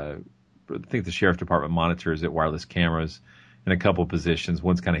wireless, I think the sheriff department monitors it, wireless cameras in a couple positions.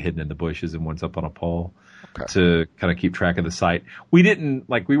 One's kind of hidden in the bushes and one's up on a pole. Okay. To kind of keep track of the site. We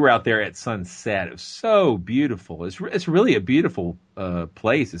were out there at sunset. It was so beautiful. It's really a beautiful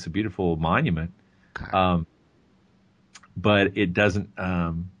place. It's a beautiful monument. Okay. But it doesn't,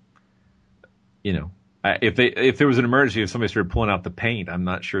 if there was an emergency, if somebody started pulling out the paint, I'm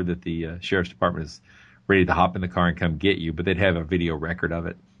not sure that the sheriff's department is ready to hop in the car and come get you, but they'd have a video record of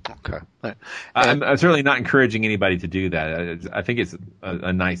it. Okay. I'm certainly not encouraging anybody to do that. I think it's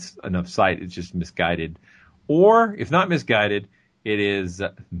a nice enough site. It's just misguided. Or, if not misguided, it is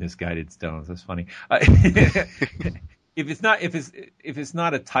misguided stones. That's funny. If it's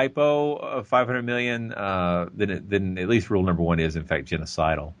not a typo of 500 million, then at least rule number 1 is in fact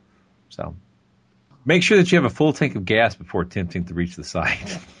genocidal. So, make sure that you have a full tank of gas before attempting to reach the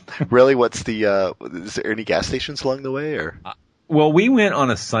site. Really? Is there any gas stations along the way, or? Well, we went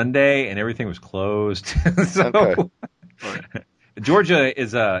on a Sunday and everything was closed. So, okay. Right. Georgia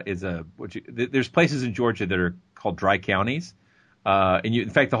there's places in Georgia that are called dry counties. In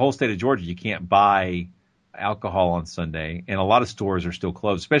fact, the whole state of Georgia, you can't buy alcohol on Sunday, and a lot of stores are still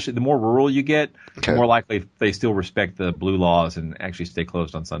closed. Especially the more rural you get, the more likely they still respect the blue laws and actually stay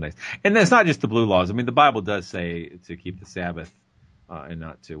closed on Sundays. And that's not just the blue laws. I mean, the Bible does say to keep the Sabbath and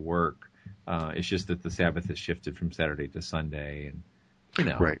not to work. It's just that the Sabbath has shifted from Saturday to Sunday, and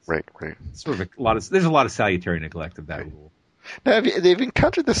right. Sort of there's a lot of salutary neglect of that rule. Now, they've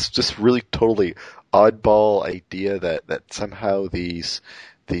encountered this just really totally oddball idea that somehow these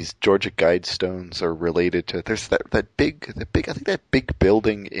Georgia Guidestones are related to. There's that big I think that big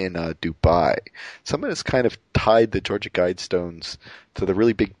building in Dubai. Someone has kind of tied the Georgia Guidestones to the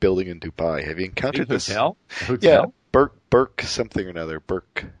really big building in Dubai. Have you encountered big this? Hotel? Yeah, Burke something or another.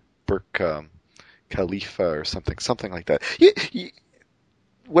 Burke Khalifa or something like that.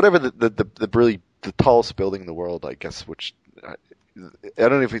 Whatever the really the tallest building in the world, I guess, which I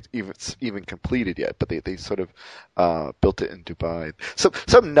don't know if it's even completed yet, but they sort of built it in Dubai. So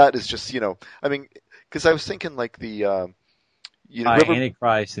some nut is just, I mean, because I was thinking like the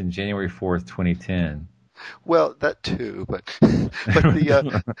Antichrist in January 4th, 2010. Well, that too, but I'm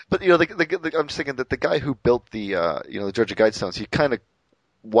just thinking that the guy who built the Georgia Guidestones, he kind of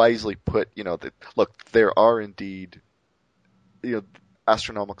wisely put that look, there are indeed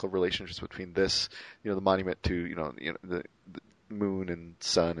astronomical relationships between this the monument to the moon and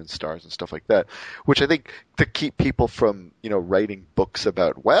sun and stars and stuff like that, which I think to keep people from writing books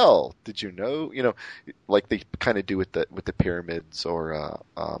about, well, did you know, like they kind of do with the pyramids or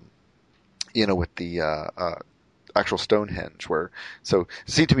with the actual Stonehenge, where so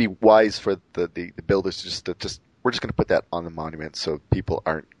it seemed to be wise for the builders to just we're just going to put that on the monument so people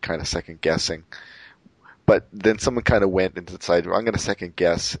aren't kind of second guessing. But then someone kind of went and decided, well, I'm going to second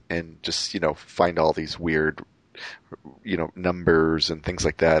guess and just find all these weird numbers and things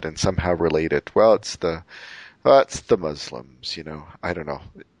like that and somehow relate it. Well, it's the Muslims, I don't know.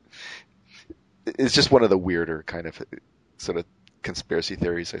 It's just one of the weirder kind of sort of conspiracy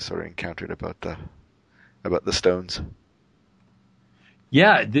theories I sort of encountered about the stones.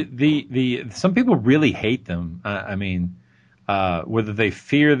 Yeah, the some people really hate them. I mean, whether they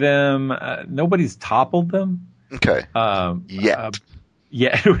fear them, nobody's toppled them. Okay. Yeah.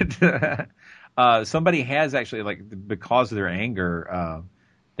 Somebody has actually, like, because of their anger,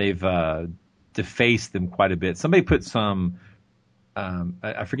 they've defaced them quite a bit. Somebody put some,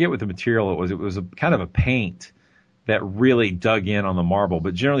 I forget what the material it was. It was a kind of a paint that really dug in on the marble.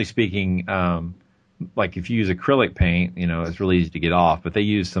 But generally speaking, like if you use acrylic paint, it's really easy to get off. But they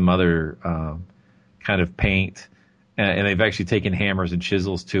use some other kind of paint, and they've actually taken hammers and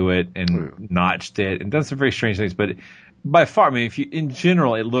chisels to it and notched it and done some very strange things. But by far, I mean, in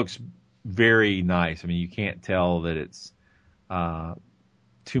general, it looks very nice. I mean, you can't tell that it's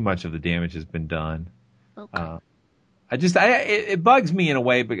too much of the damage has been done. Okay. It bugs me in a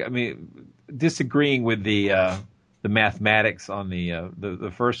way, but I mean, disagreeing with the mathematics on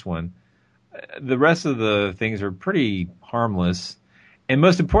the first one, the rest of the things are pretty harmless. And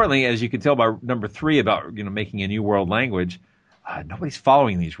most importantly, as you can tell by number 3 about making a new world language, nobody's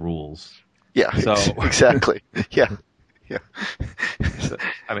following these rules. Yeah. So exactly. Yeah. Yeah.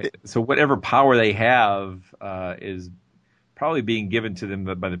 So whatever power they have is probably being given to them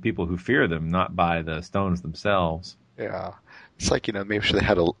by the people who fear them, not by the stones themselves. Yeah. It's like, maybe should they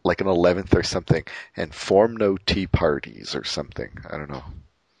had like an 11th or something and form no tea parties or something. I don't know.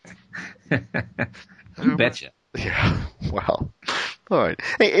 You betcha. Yeah. Wow. All right.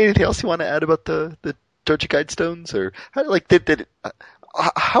 Hey, anything else you want to add about the Georgia Guidestones, or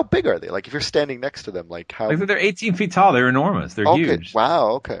how big are they? Like if you're standing next to them, like how? Like they're 18 feet tall. They're enormous. They're huge.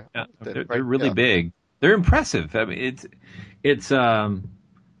 Wow. Okay. Yeah, they're really big. They're impressive. I mean, it's I'll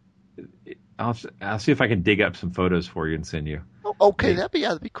see if I can dig up some photos for you and send you. Oh, okay, that'd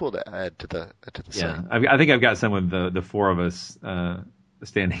be cool to add to the site. Yeah, I think I've got some with the 4 of us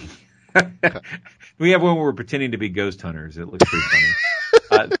standing. Okay. We have one where we're pretending to be ghost hunters. It looks pretty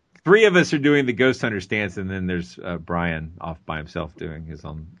funny. 3 of us are doing the ghost hunter stance, and then there's Brian off by himself doing his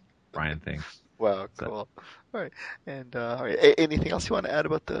own Brian thing. Wow, cool. All right, and all right. Anything else you want to add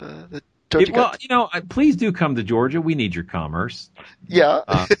about the Georgia? Well, please do come to Georgia. We need your commerce.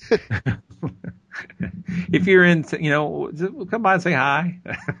 Yeah. If you're in, come by and say hi.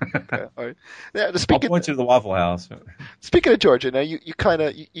 Okay, all right. Yeah, I'll point you to the Waffle House. Speaking of Georgia, now you kind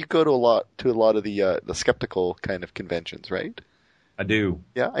of you go to a lot of the skeptical kind of conventions, right? I do.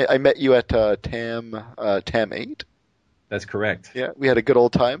 Yeah, I met you at TAM 8. That's correct. Yeah, we had a good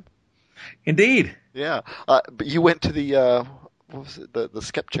old time. Indeed. Yeah, but you went to the what was it, the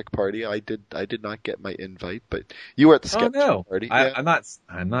Skeptic party. I did not get my invite, but you were at the Skeptic party. Yeah.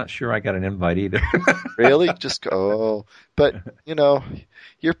 I'm not sure I got an invite either. Really? Just go. But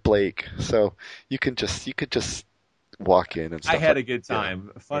you're Blake, so you could just walk in and stuff. I had a good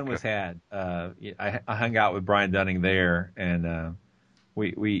time. Yeah. Fun was had. I hung out with Brian Dunning there, and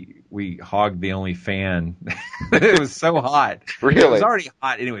we hogged the only fan. It was so hot. Really? It was already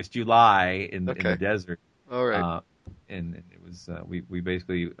hot. Anyway, it's July in the desert. All right. And it was we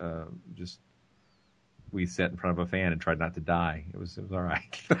basically we sat in front of a fan and tried not to die. It was all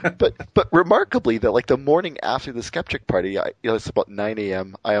right. but remarkably, that like the morning after the Skeptic party, it's about 9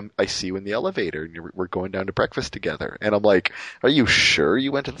 a.m. I see you in the elevator, and we're going down to breakfast together, and I'm like, "Are you sure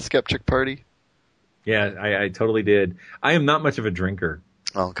you went to the Skeptic party?" Yeah, I totally did. I am not much of a drinker.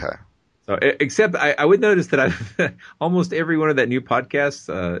 Okay. So, except I would notice that I've almost every one of that new podcast,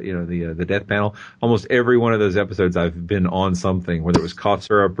 the Death Panel, almost every one of those episodes I've been on something, whether it was cough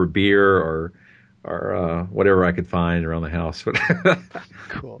syrup or beer or whatever I could find around the house.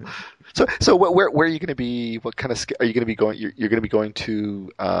 Cool. So where are you going to be? What kind of are you going to be going? You're going to be going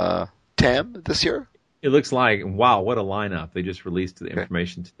to TAM this year? It looks like, wow, what a lineup. They just released the Okay.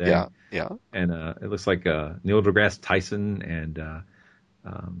 information today. Yeah, yeah. And it looks like Neil deGrasse Tyson and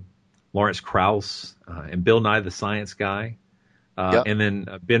Lawrence Krauss and Bill Nye the Science Guy. Yeah. And then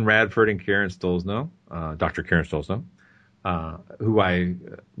Ben Radford and Karen Stolzno, Dr. Karen Stolzno, who I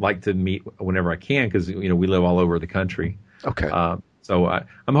like to meet whenever I can because, we live all over the country. Okay. So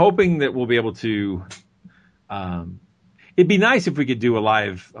I'm hoping that we'll be able to it'd be nice if we could do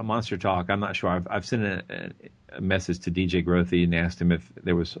a Monster Talk. I'm not sure. I've sent a message to DJ Grothy and asked him if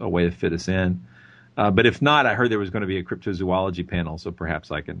there was a way to fit us in. But if not, I heard there was going to be a cryptozoology panel, so perhaps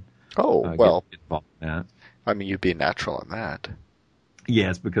I can get involved in that. I mean, you'd be natural in that.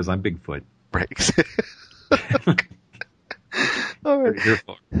 Yes, because I'm Bigfoot. Right. All right.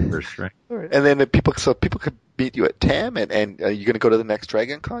 First strength. All right. And then people could meet you at TAM, and are you going to go to the next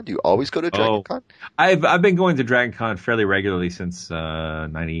Dragon Con? Do you always go to Dragon Con? I've been going to Dragon Con fairly regularly since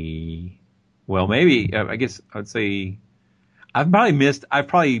 90. Well, maybe I guess I'd say I've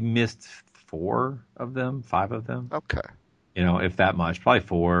probably missed 4 of them, 5 of them. Okay. If that much, probably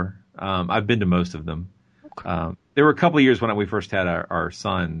 4. I've been to most of them. Okay. There were a couple of years when we first had our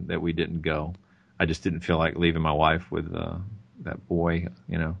son that we didn't go. I just didn't feel like leaving my wife with that boy.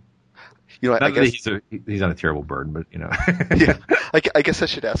 I guess he's not a terrible burden, but yeah. I guess I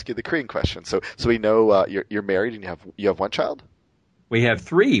should ask you the Korean question. So we know you're married and you have one child. We have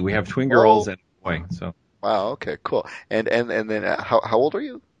 3. We have twin girls and a boy. So wow. Okay. Cool. And then how old are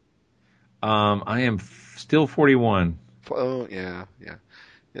you? I am still 41. Oh yeah.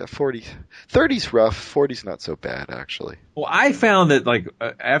 40, 30's rough. 40's not so bad actually. Well, I found that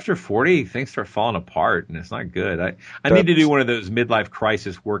after 40, things start falling apart, and it's not good. I need to do one of those midlife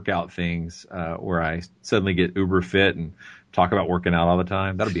crisis workout things where I suddenly get uber fit and talk about working out all the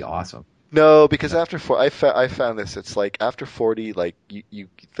time. That'd be awesome. No, because after 40, I found this. It's like after 40, you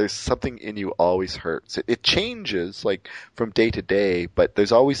there's something in you always hurts. It changes from day to day, but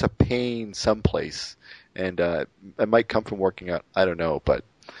there's always a pain someplace, and it might come from working out. I don't know, but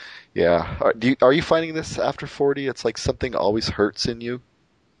yeah. Are you finding this after 40? It's like something always hurts in you.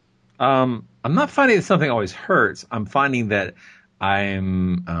 I'm not finding that something always hurts. I'm finding that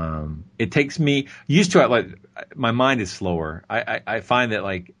it takes me used to it. My mind is slower. I find that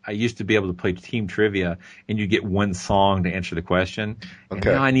I used to be able to play team trivia and you get one song to answer the question. And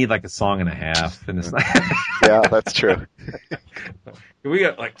now I need a song and a half. And it's yeah, that's true. We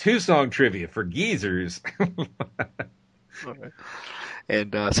got 2-song trivia for geezers. Right.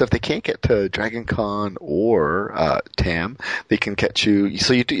 And so if they can't get to Dragon Con or TAM, they can catch you.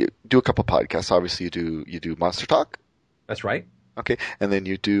 So you do a couple podcasts. Obviously, you do Monster Talk. That's right. Okay, and then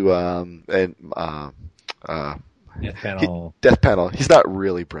you do Death Panel. Death Panel. He's not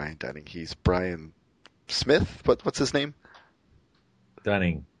really Brian Dunning. He's Brian Smith. What's his name?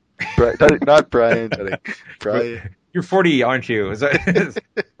 Dunning. Not Brian Dunning. Brian. You're 40, aren't you?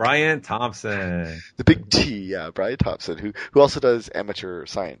 Brian Thompson. The big T, yeah, Brian Thompson, who also does Amateur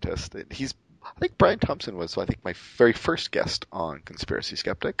Scientist. I think Brian Thompson was, my very first guest on Conspiracy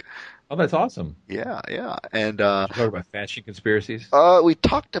Skeptic. Oh, that's awesome. Yeah. And did you talk about fashion conspiracies? We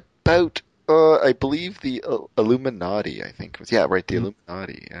talked about, I believe, the Illuminati. I think it was the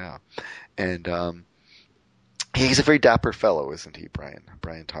Illuminati. Yeah, and he's a very dapper fellow, isn't he, Brian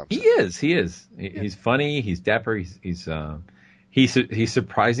Thompson? He is. He's funny. He's dapper. He's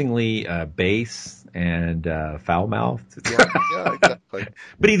surprisingly base and foul-mouthed. Yeah, exactly.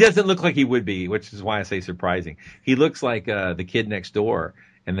 But he doesn't look like he would be, which is why I say surprising. He looks like the kid next door,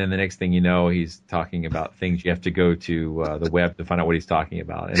 and then the next thing you know, he's talking about things you have to go to the web to find out what he's talking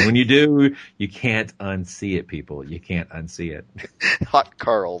about. And when you do, you can't unsee it, people. You can't unsee it. Hot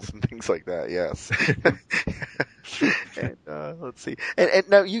Carls and things like that, yes. And let's see. And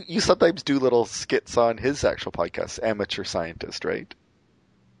now you sometimes do little skits on his actual podcast, Amateur Scientist, right?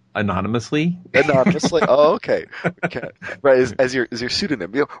 Anonymously? Oh, okay. Right, as your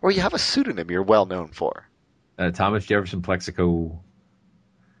pseudonym. Or you have a pseudonym you're well known for. Thomas Jefferson Plexico.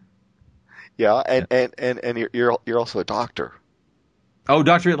 Yeah, and you're also a doctor. Oh,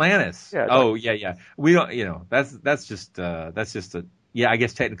 Dr. Atlantis. Yeah. Oh, yeah. We don't, that's just a, yeah, I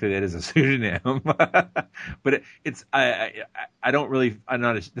guess technically that is a pseudonym, but I don't really,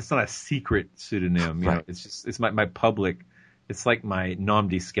 it's not a secret pseudonym. Right. It's my public, it's like my nom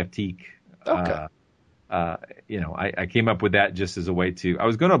de skeptique. Okay. I came up with that just as a way I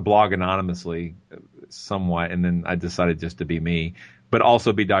was going to blog anonymously somewhat, and then I decided just to be me, but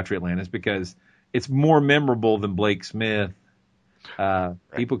also be Dr. Atlantis because it's more memorable than Blake Smith. Right.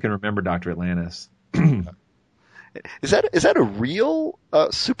 People can remember Dr. Atlantis. Is that a real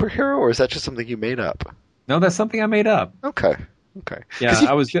superhero, or is that just something you made up? No, that's something I made up. Okay. Okay. Yeah,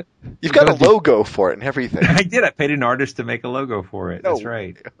 I was good. You've got a logo for it and everything. I did. I paid an artist to make a logo for it. No That's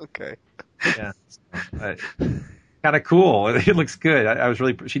right. way. Okay. Yeah. So, kind of cool. It looks good. I was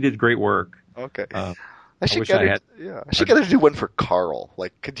really. She did great work. Okay. I I should wish get I her. had. Yeah, I should get her to do one for Carl.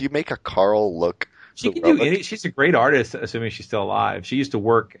 Like, could you make a Carl look? She can do any. She's a great artist, assuming she's still alive. She used to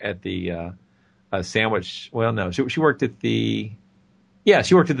work at the sandwich. Well, no, she worked at the. Yeah,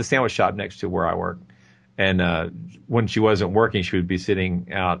 she worked at the sandwich shop next to where I work. And when she wasn't working, she would be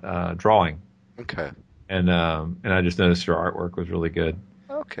sitting out drawing. Okay. And I just noticed her artwork was really good.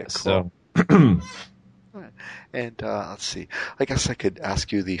 Okay, cool. So. And let's see. I guess I could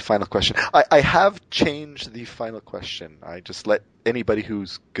ask you the final question. I have changed the final question. I just let anybody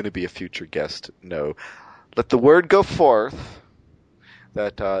who's going to be a future guest know. Let the word go forth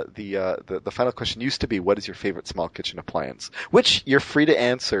that the final question used to be, what is your favorite small kitchen appliance? Which you're free to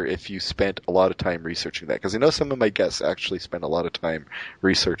answer if you spent a lot of time researching that, because I know some of my guests actually spend a lot of time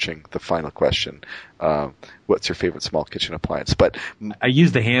researching the final question. What's your favorite small kitchen appliance? But I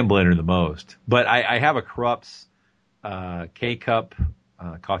use the hand blender the most, but I have a Krupp's K-Cup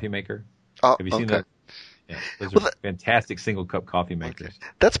coffee maker. Have you seen that? Yeah, those are fantastic single cup coffee makers. Okay.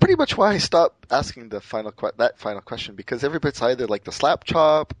 That's pretty much why I stopped asking the final question, because everybody's either like the slap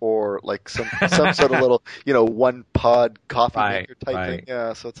chop or like some sort of little, one pod coffee maker type thing.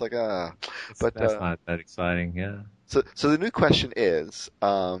 Yeah, so it's like but that's not that exciting. Yeah. So the new question is,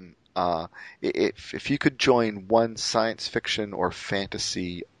 if you could join one science fiction or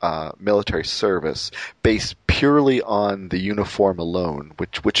fantasy military service based purely on the uniform alone,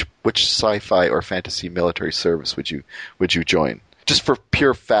 which sci-fi or fantasy military service would you join? Just for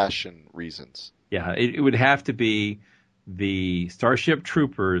pure fashion reasons. Yeah, it would have to be the Starship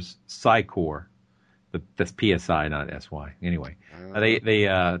Troopers Psi Corps. That's PSI, not SY. Anyway,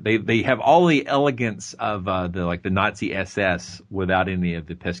 they have all the elegance of the Nazi SS without any of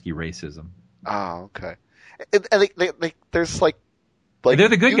the pesky racism. Oh, okay. And there's like they're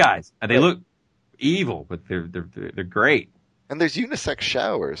the good guys, and they look evil, but they're great. And there's unisex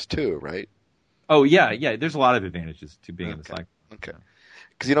showers too, right? Oh yeah. There's a lot of advantages to being in the cycle. Okay.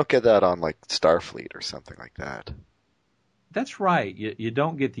 Because you don't get that on like Starfleet or something like that. That's right. You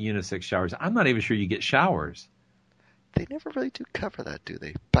don't get the unisex showers. I'm not even sure you get showers. They never really do cover that, do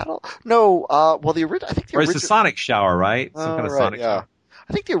they? No. Well, the original. I think the original. Or it's a sonic shower, right? Some kind of sonic shower.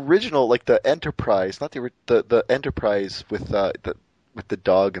 I think the original, like the Enterprise, not the Enterprise with the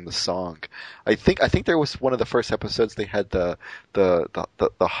dog and the song. I think there was one of the first episodes they had the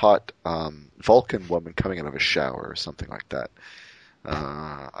hot Vulcan woman coming out of a shower or something like that.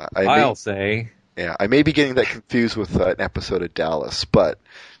 I'll say. Yeah, I may be getting that confused with an episode of Dallas, but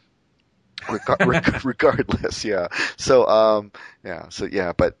regardless, yeah. So,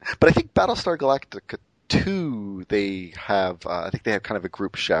 but I think Battlestar Galactica 2, they have, I think they have kind of a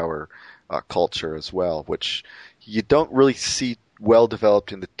group shower culture as well, which you don't really see well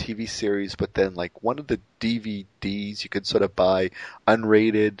developed in the TV series, but then like one of the DVDs you could sort of buy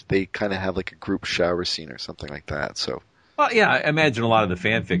unrated, they kind of have like a group shower scene or something like that, so. Well, yeah, I imagine a lot of the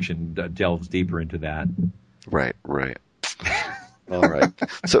fan fiction delves deeper into that. Right. All right.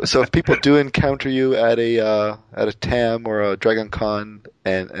 So if people do encounter you at a TAM or a Dragon Con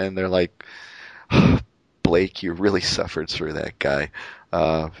and they're like, Blake, you really suffered through that guy.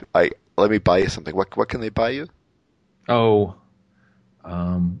 Let me buy you something. What can they buy you? Oh,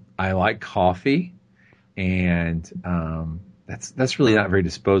 I like coffee, and that's really not very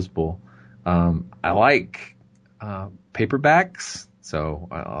disposable. I like paperbacks, so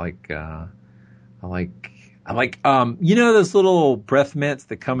I like those little breath mints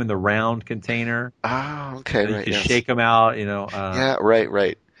that come in the round container. Ah, okay, right. You shake them out, yeah,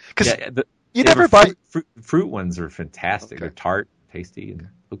 right. Because you never buy fruit ones are fantastic. Okay. They're tart, tasty, and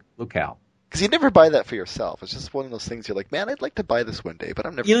look out. Because you never buy that for yourself. It's just one of those things you're like, man, I'd like to buy this one day, but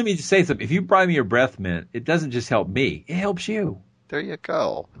I'm never. Let me just say something. If you buy me your breath mint, it doesn't just help me; it helps you. There you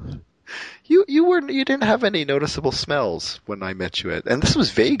go. You didn't have any noticeable smells when I met you and this was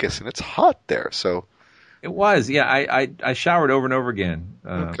Vegas and it's hot there, so. It was, yeah. I showered over and over again.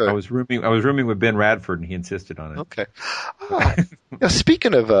 Okay. I was rooming with Ben Radford, and he insisted on it. Okay. Now,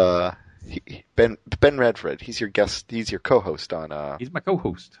 speaking of Ben Radford, he's your guest. He's your co-host on. He's my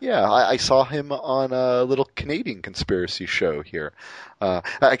co-host. Yeah, I saw him on a little Canadian conspiracy show here.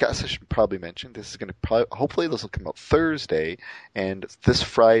 I guess I should probably mention this is going to hopefully this will come out Thursday, and this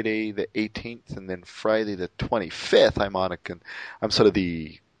Friday the 18th, and then Friday the 25th. I'm sort of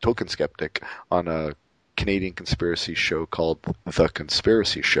the token skeptic on a Canadian conspiracy show called The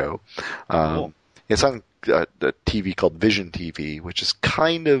Conspiracy Show. Cool. It's on a TV called Vision TV, which is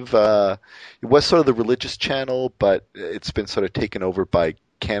kind of it was sort of the religious channel, but it's been sort of taken over by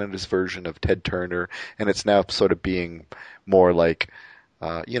Canada's version of Ted Turner, and it's now sort of being more like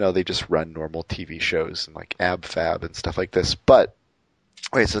they just run normal TV shows and like Ab Fab and stuff like this. But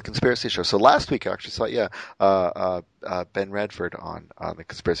wait, it's a conspiracy show. So last week I actually saw Ben Radford on the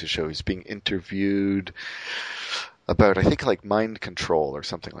conspiracy show. He's being interviewed about, I think, like mind control or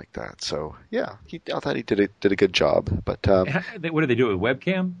something like that. So yeah, I thought he did a good job. But what do they do with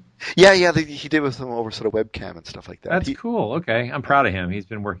webcam? yeah, he did with them over sort of webcam and stuff like that. That's cool. Okay, I'm proud of him. He's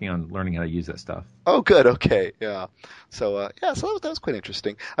been working on learning how to use that stuff. Oh, good. Okay, yeah. So so that was quite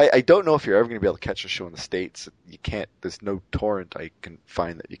interesting. I don't know if you're ever going to be able to catch a show in the States. You can't. There's no torrent I can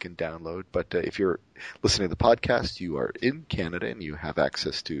find that you can download. But if you're listening to the podcast, you are in Canada and you have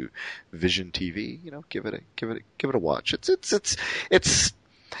access to Vision TV. Give it a watch. It's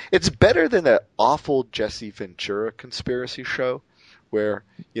better than that awful Jesse Ventura conspiracy show. Where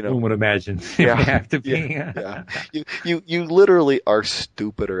who would imagine yeah, it have to be? Yeah. You literally are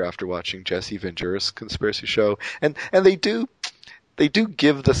stupider after watching Jesse Ventura's conspiracy show, and they do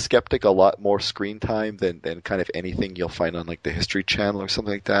give the skeptic a lot more screen time than kind of anything you'll find on like the History Channel or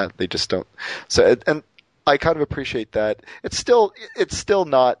something like that. They just don't. So and I kind of appreciate that. It's still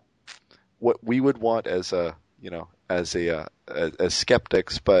not what we would want as as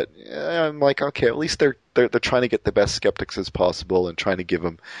skeptics, but I'm like, okay, at least they're trying to get the best skeptics as possible and trying to give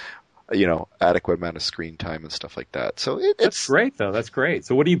them, adequate amount of screen time and stuff like that. So that's great, though. That's great.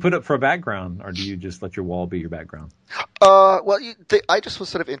 So what do you put up for a background, or do you just let your wall be your background? Well, I just was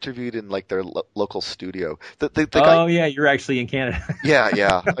sort of interviewed in like their local studio. The guy, yeah, you're actually in Canada.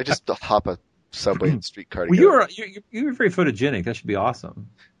 yeah. I just hop a subway and streetcar. Well, you're very photogenic. That should be awesome.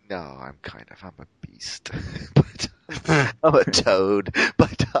 No, I'm a beast, but I'm a toad.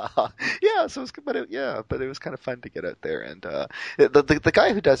 But yeah, so it was, but it was kind of fun to get out there. And the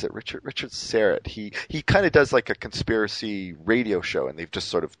guy who does it, Richard Serrett, he kind of does like a conspiracy radio show, and they've just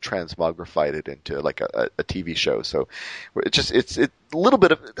sort of transmogrified it into like a TV show. So it's a little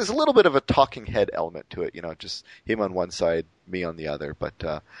bit of there's a little bit of a talking head element to it, just him on one side, me on the other.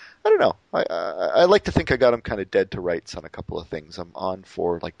 But I don't know. I like to think I got him kind of dead to rights on a couple of things. I'm on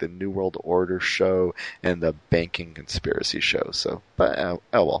for like the New World Order show and the banking conspiracy show. So, but oh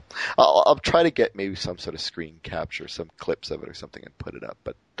well. I'll try to get maybe some sort of screen capture, some clips of it or something, and put it up.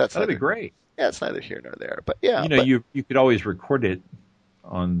 But that'd be great. Yeah, it's neither here nor there. But yeah, you could always record it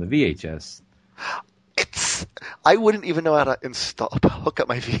on the VHS. I wouldn't even know how to hook up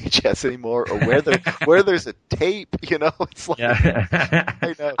my VHS anymore, or where there's a tape. It's like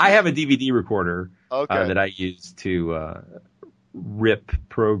I have a DVD recorder okay. That I use to rip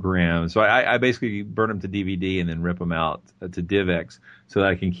programs. So I basically burn them to DVD and then rip them out to DivX so that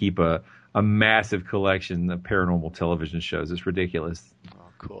I can keep a massive collection of paranormal television shows. It's ridiculous. Oh,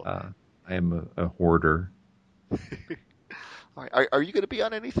 cool. I am a hoarder. Are you going to be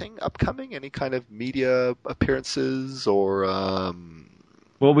on anything upcoming? Any kind of media appearances or?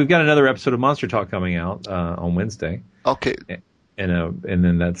 Well, we've got another episode of Monster Talk coming out on Wednesday. Okay. And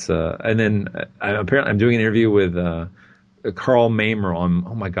then that's apparently I'm doing an interview with Carl Maimer on.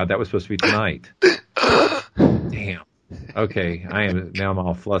 Oh my God, that was supposed to be tonight. Damn. Okay, I'm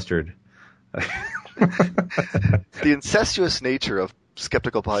all flustered. The incestuous nature of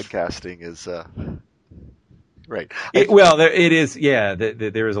skeptical podcasting is. Right. It is. Yeah,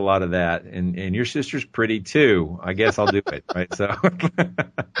 there is a lot of that, and your sister's pretty too. I guess I'll do it. Right. So.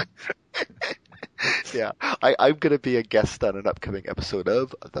 Yeah, I'm going to be a guest on an upcoming episode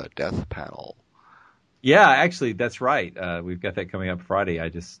of The Death Panel. Yeah, actually, that's right. We've got that coming up Friday. I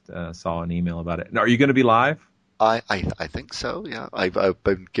just saw an email about it. Now, are you going to be live? I think so. Yeah, I've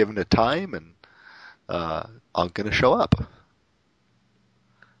been given a time, and I'm going to show up.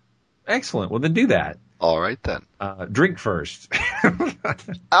 Excellent. Well, then do that. All right, then. Drink first.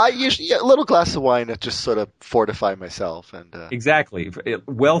 I usually a little glass of wine to just sort of fortify myself. And exactly.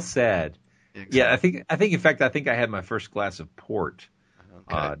 Well said. Exactly. Yeah, I think in fact I had my first glass of port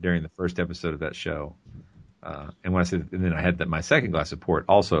during the first episode of that show. And then I had my second glass of port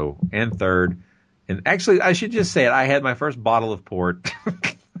also, and third. And actually, I should just say it. I had my first bottle of port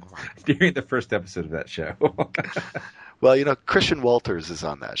during the first episode of that show. Well, Christian Walters is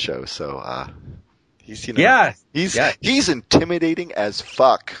on that show, so he's he's intimidating as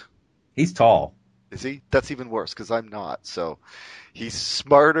fuck. He's tall. Is he? That's even worse because I'm not. So he's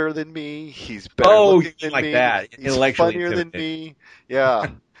smarter than me. He's better looking than like me. That. He's funnier than me. Yeah.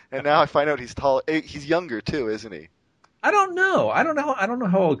 And now I find out he's tall. He's younger too, isn't he? I don't know. I don't know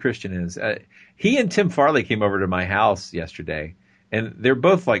how old Christian is. He and Tim Farley came over to my house yesterday, and they're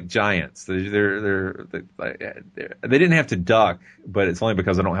both like giants. They didn't have to duck, but it's only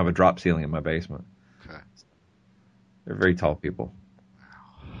because I don't have a drop ceiling in my basement. Okay. They're very tall people.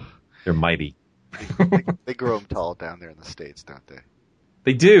 They're mighty. They grow them tall down there in the States, don't they?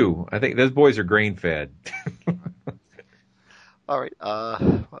 They do. I think those boys are grain fed. All right.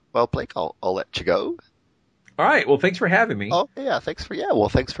 Well, Blake, I'll let you go. All right. Well, thanks for having me. Oh, yeah. Thanks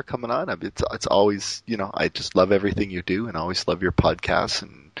for coming on. I mean, it's always, I just love everything you do, and I always love your podcasts.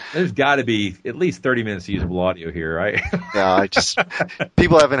 And there's got to be at least 30 minutes of usable audio here, right? yeah,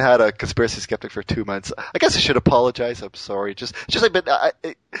 people haven't had a conspiracy skeptic for 2 months. I guess I should apologize. I'm sorry.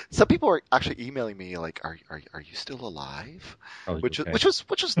 Some people are actually emailing me like, "Are you still alive?" Oh, which okay.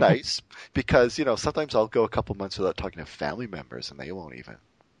 was nice because sometimes I'll go a couple months without talking to family members, and they won't even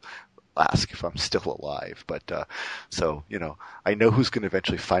ask if I'm still alive. But so I know who's going to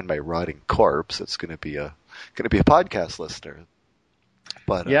eventually find my rotting corpse. It's going to be a podcast listener.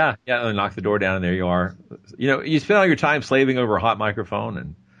 But yeah, knock the door down, and there you are. You spend all your time slaving over a hot microphone,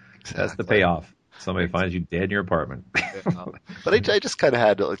 and exactly. That's the payoff. Somebody finds you dead in your apartment. But I just kind of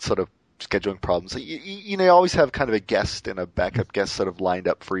had sort of scheduling problems. You always have kind of a guest and a backup guest sort of lined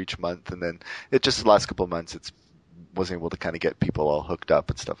up for each month, and then it just the last couple of months wasn't able to kind of get people all hooked up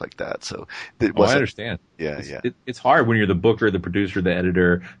and stuff like that. So it wasn't. I understand. Yeah, It's hard when you're the booker, the producer, the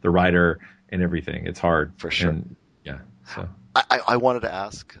editor, the writer, and everything. It's hard for sure. And, yeah. So I wanted to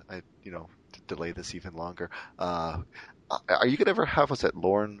ask, to delay this even longer. Are you gonna ever have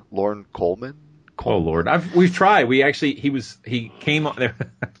Lorne Coleman? Oh Lord, we've tried. He came on there.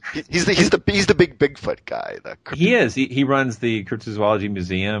 he's the big Bigfoot guy. He is. He runs the Cryptozoology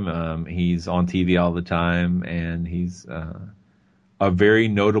Museum. He's on TV all the time, and he's a very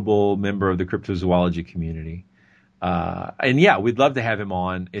notable member of the cryptozoology community. And yeah, we'd love to have him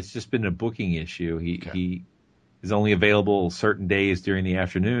on. It's just been a booking issue. He is only available certain days during the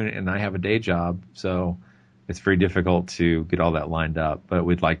afternoon, and I have a day job, so it's very difficult to get all that lined up. But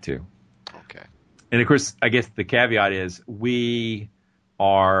we'd like to. Okay. And of course, I guess the caveat is we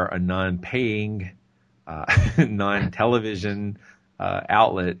are a non-paying, non-television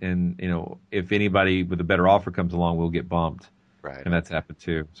outlet, and if anybody with a better offer comes along, we'll get bumped. Right. And that's happened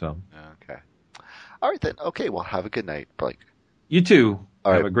too. So. Okay. All right then. Okay. Well, have a good night, Blake. You too.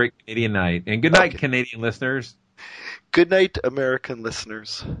 All have right. a great Canadian night, and good night, Canadian listeners. Good night, American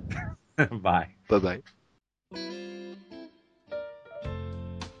listeners. Bye. Bye-bye.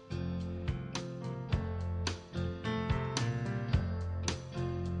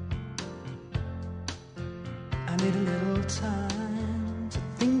 I need a little time to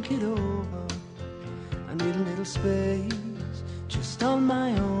think it over. I need a little space just on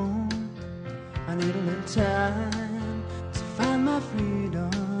my own. I need a little time to find my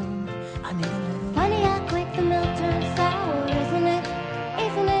freedom. I need a little. Funny how quick the milk turns sour, isn't it?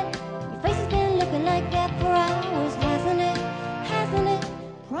 Isn't it? Your face has been looking like that for hours, hasn't it? Hasn't it?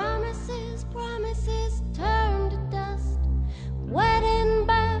 Promises, promises turn to dust. Wedding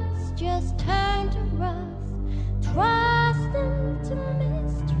bells just turn to rust. Trust into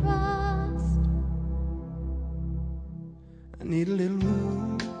mistrust. I need a little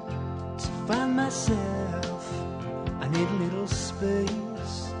room to find myself. I need a little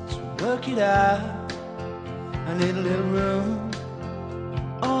space to work it out. I need a little room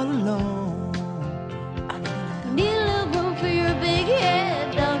all alone. You need a little room for your big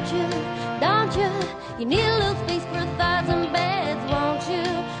head, don't you? Don't you? You need a little space for thoughts and beds, won't you?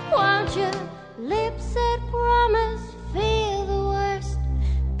 Won't you? Lips said promise, feel the worst.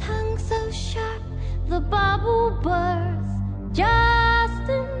 Tongue so sharp, the bubble bursts. Just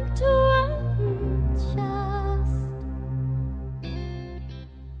into unjust.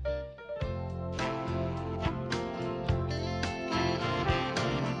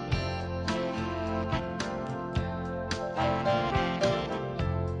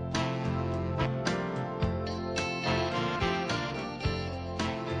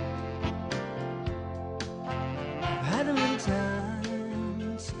 I've had a little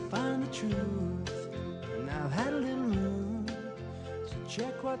time to find the truth, and I've had a little room to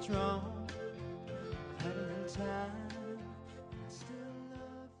check what's wrong. I've had a little time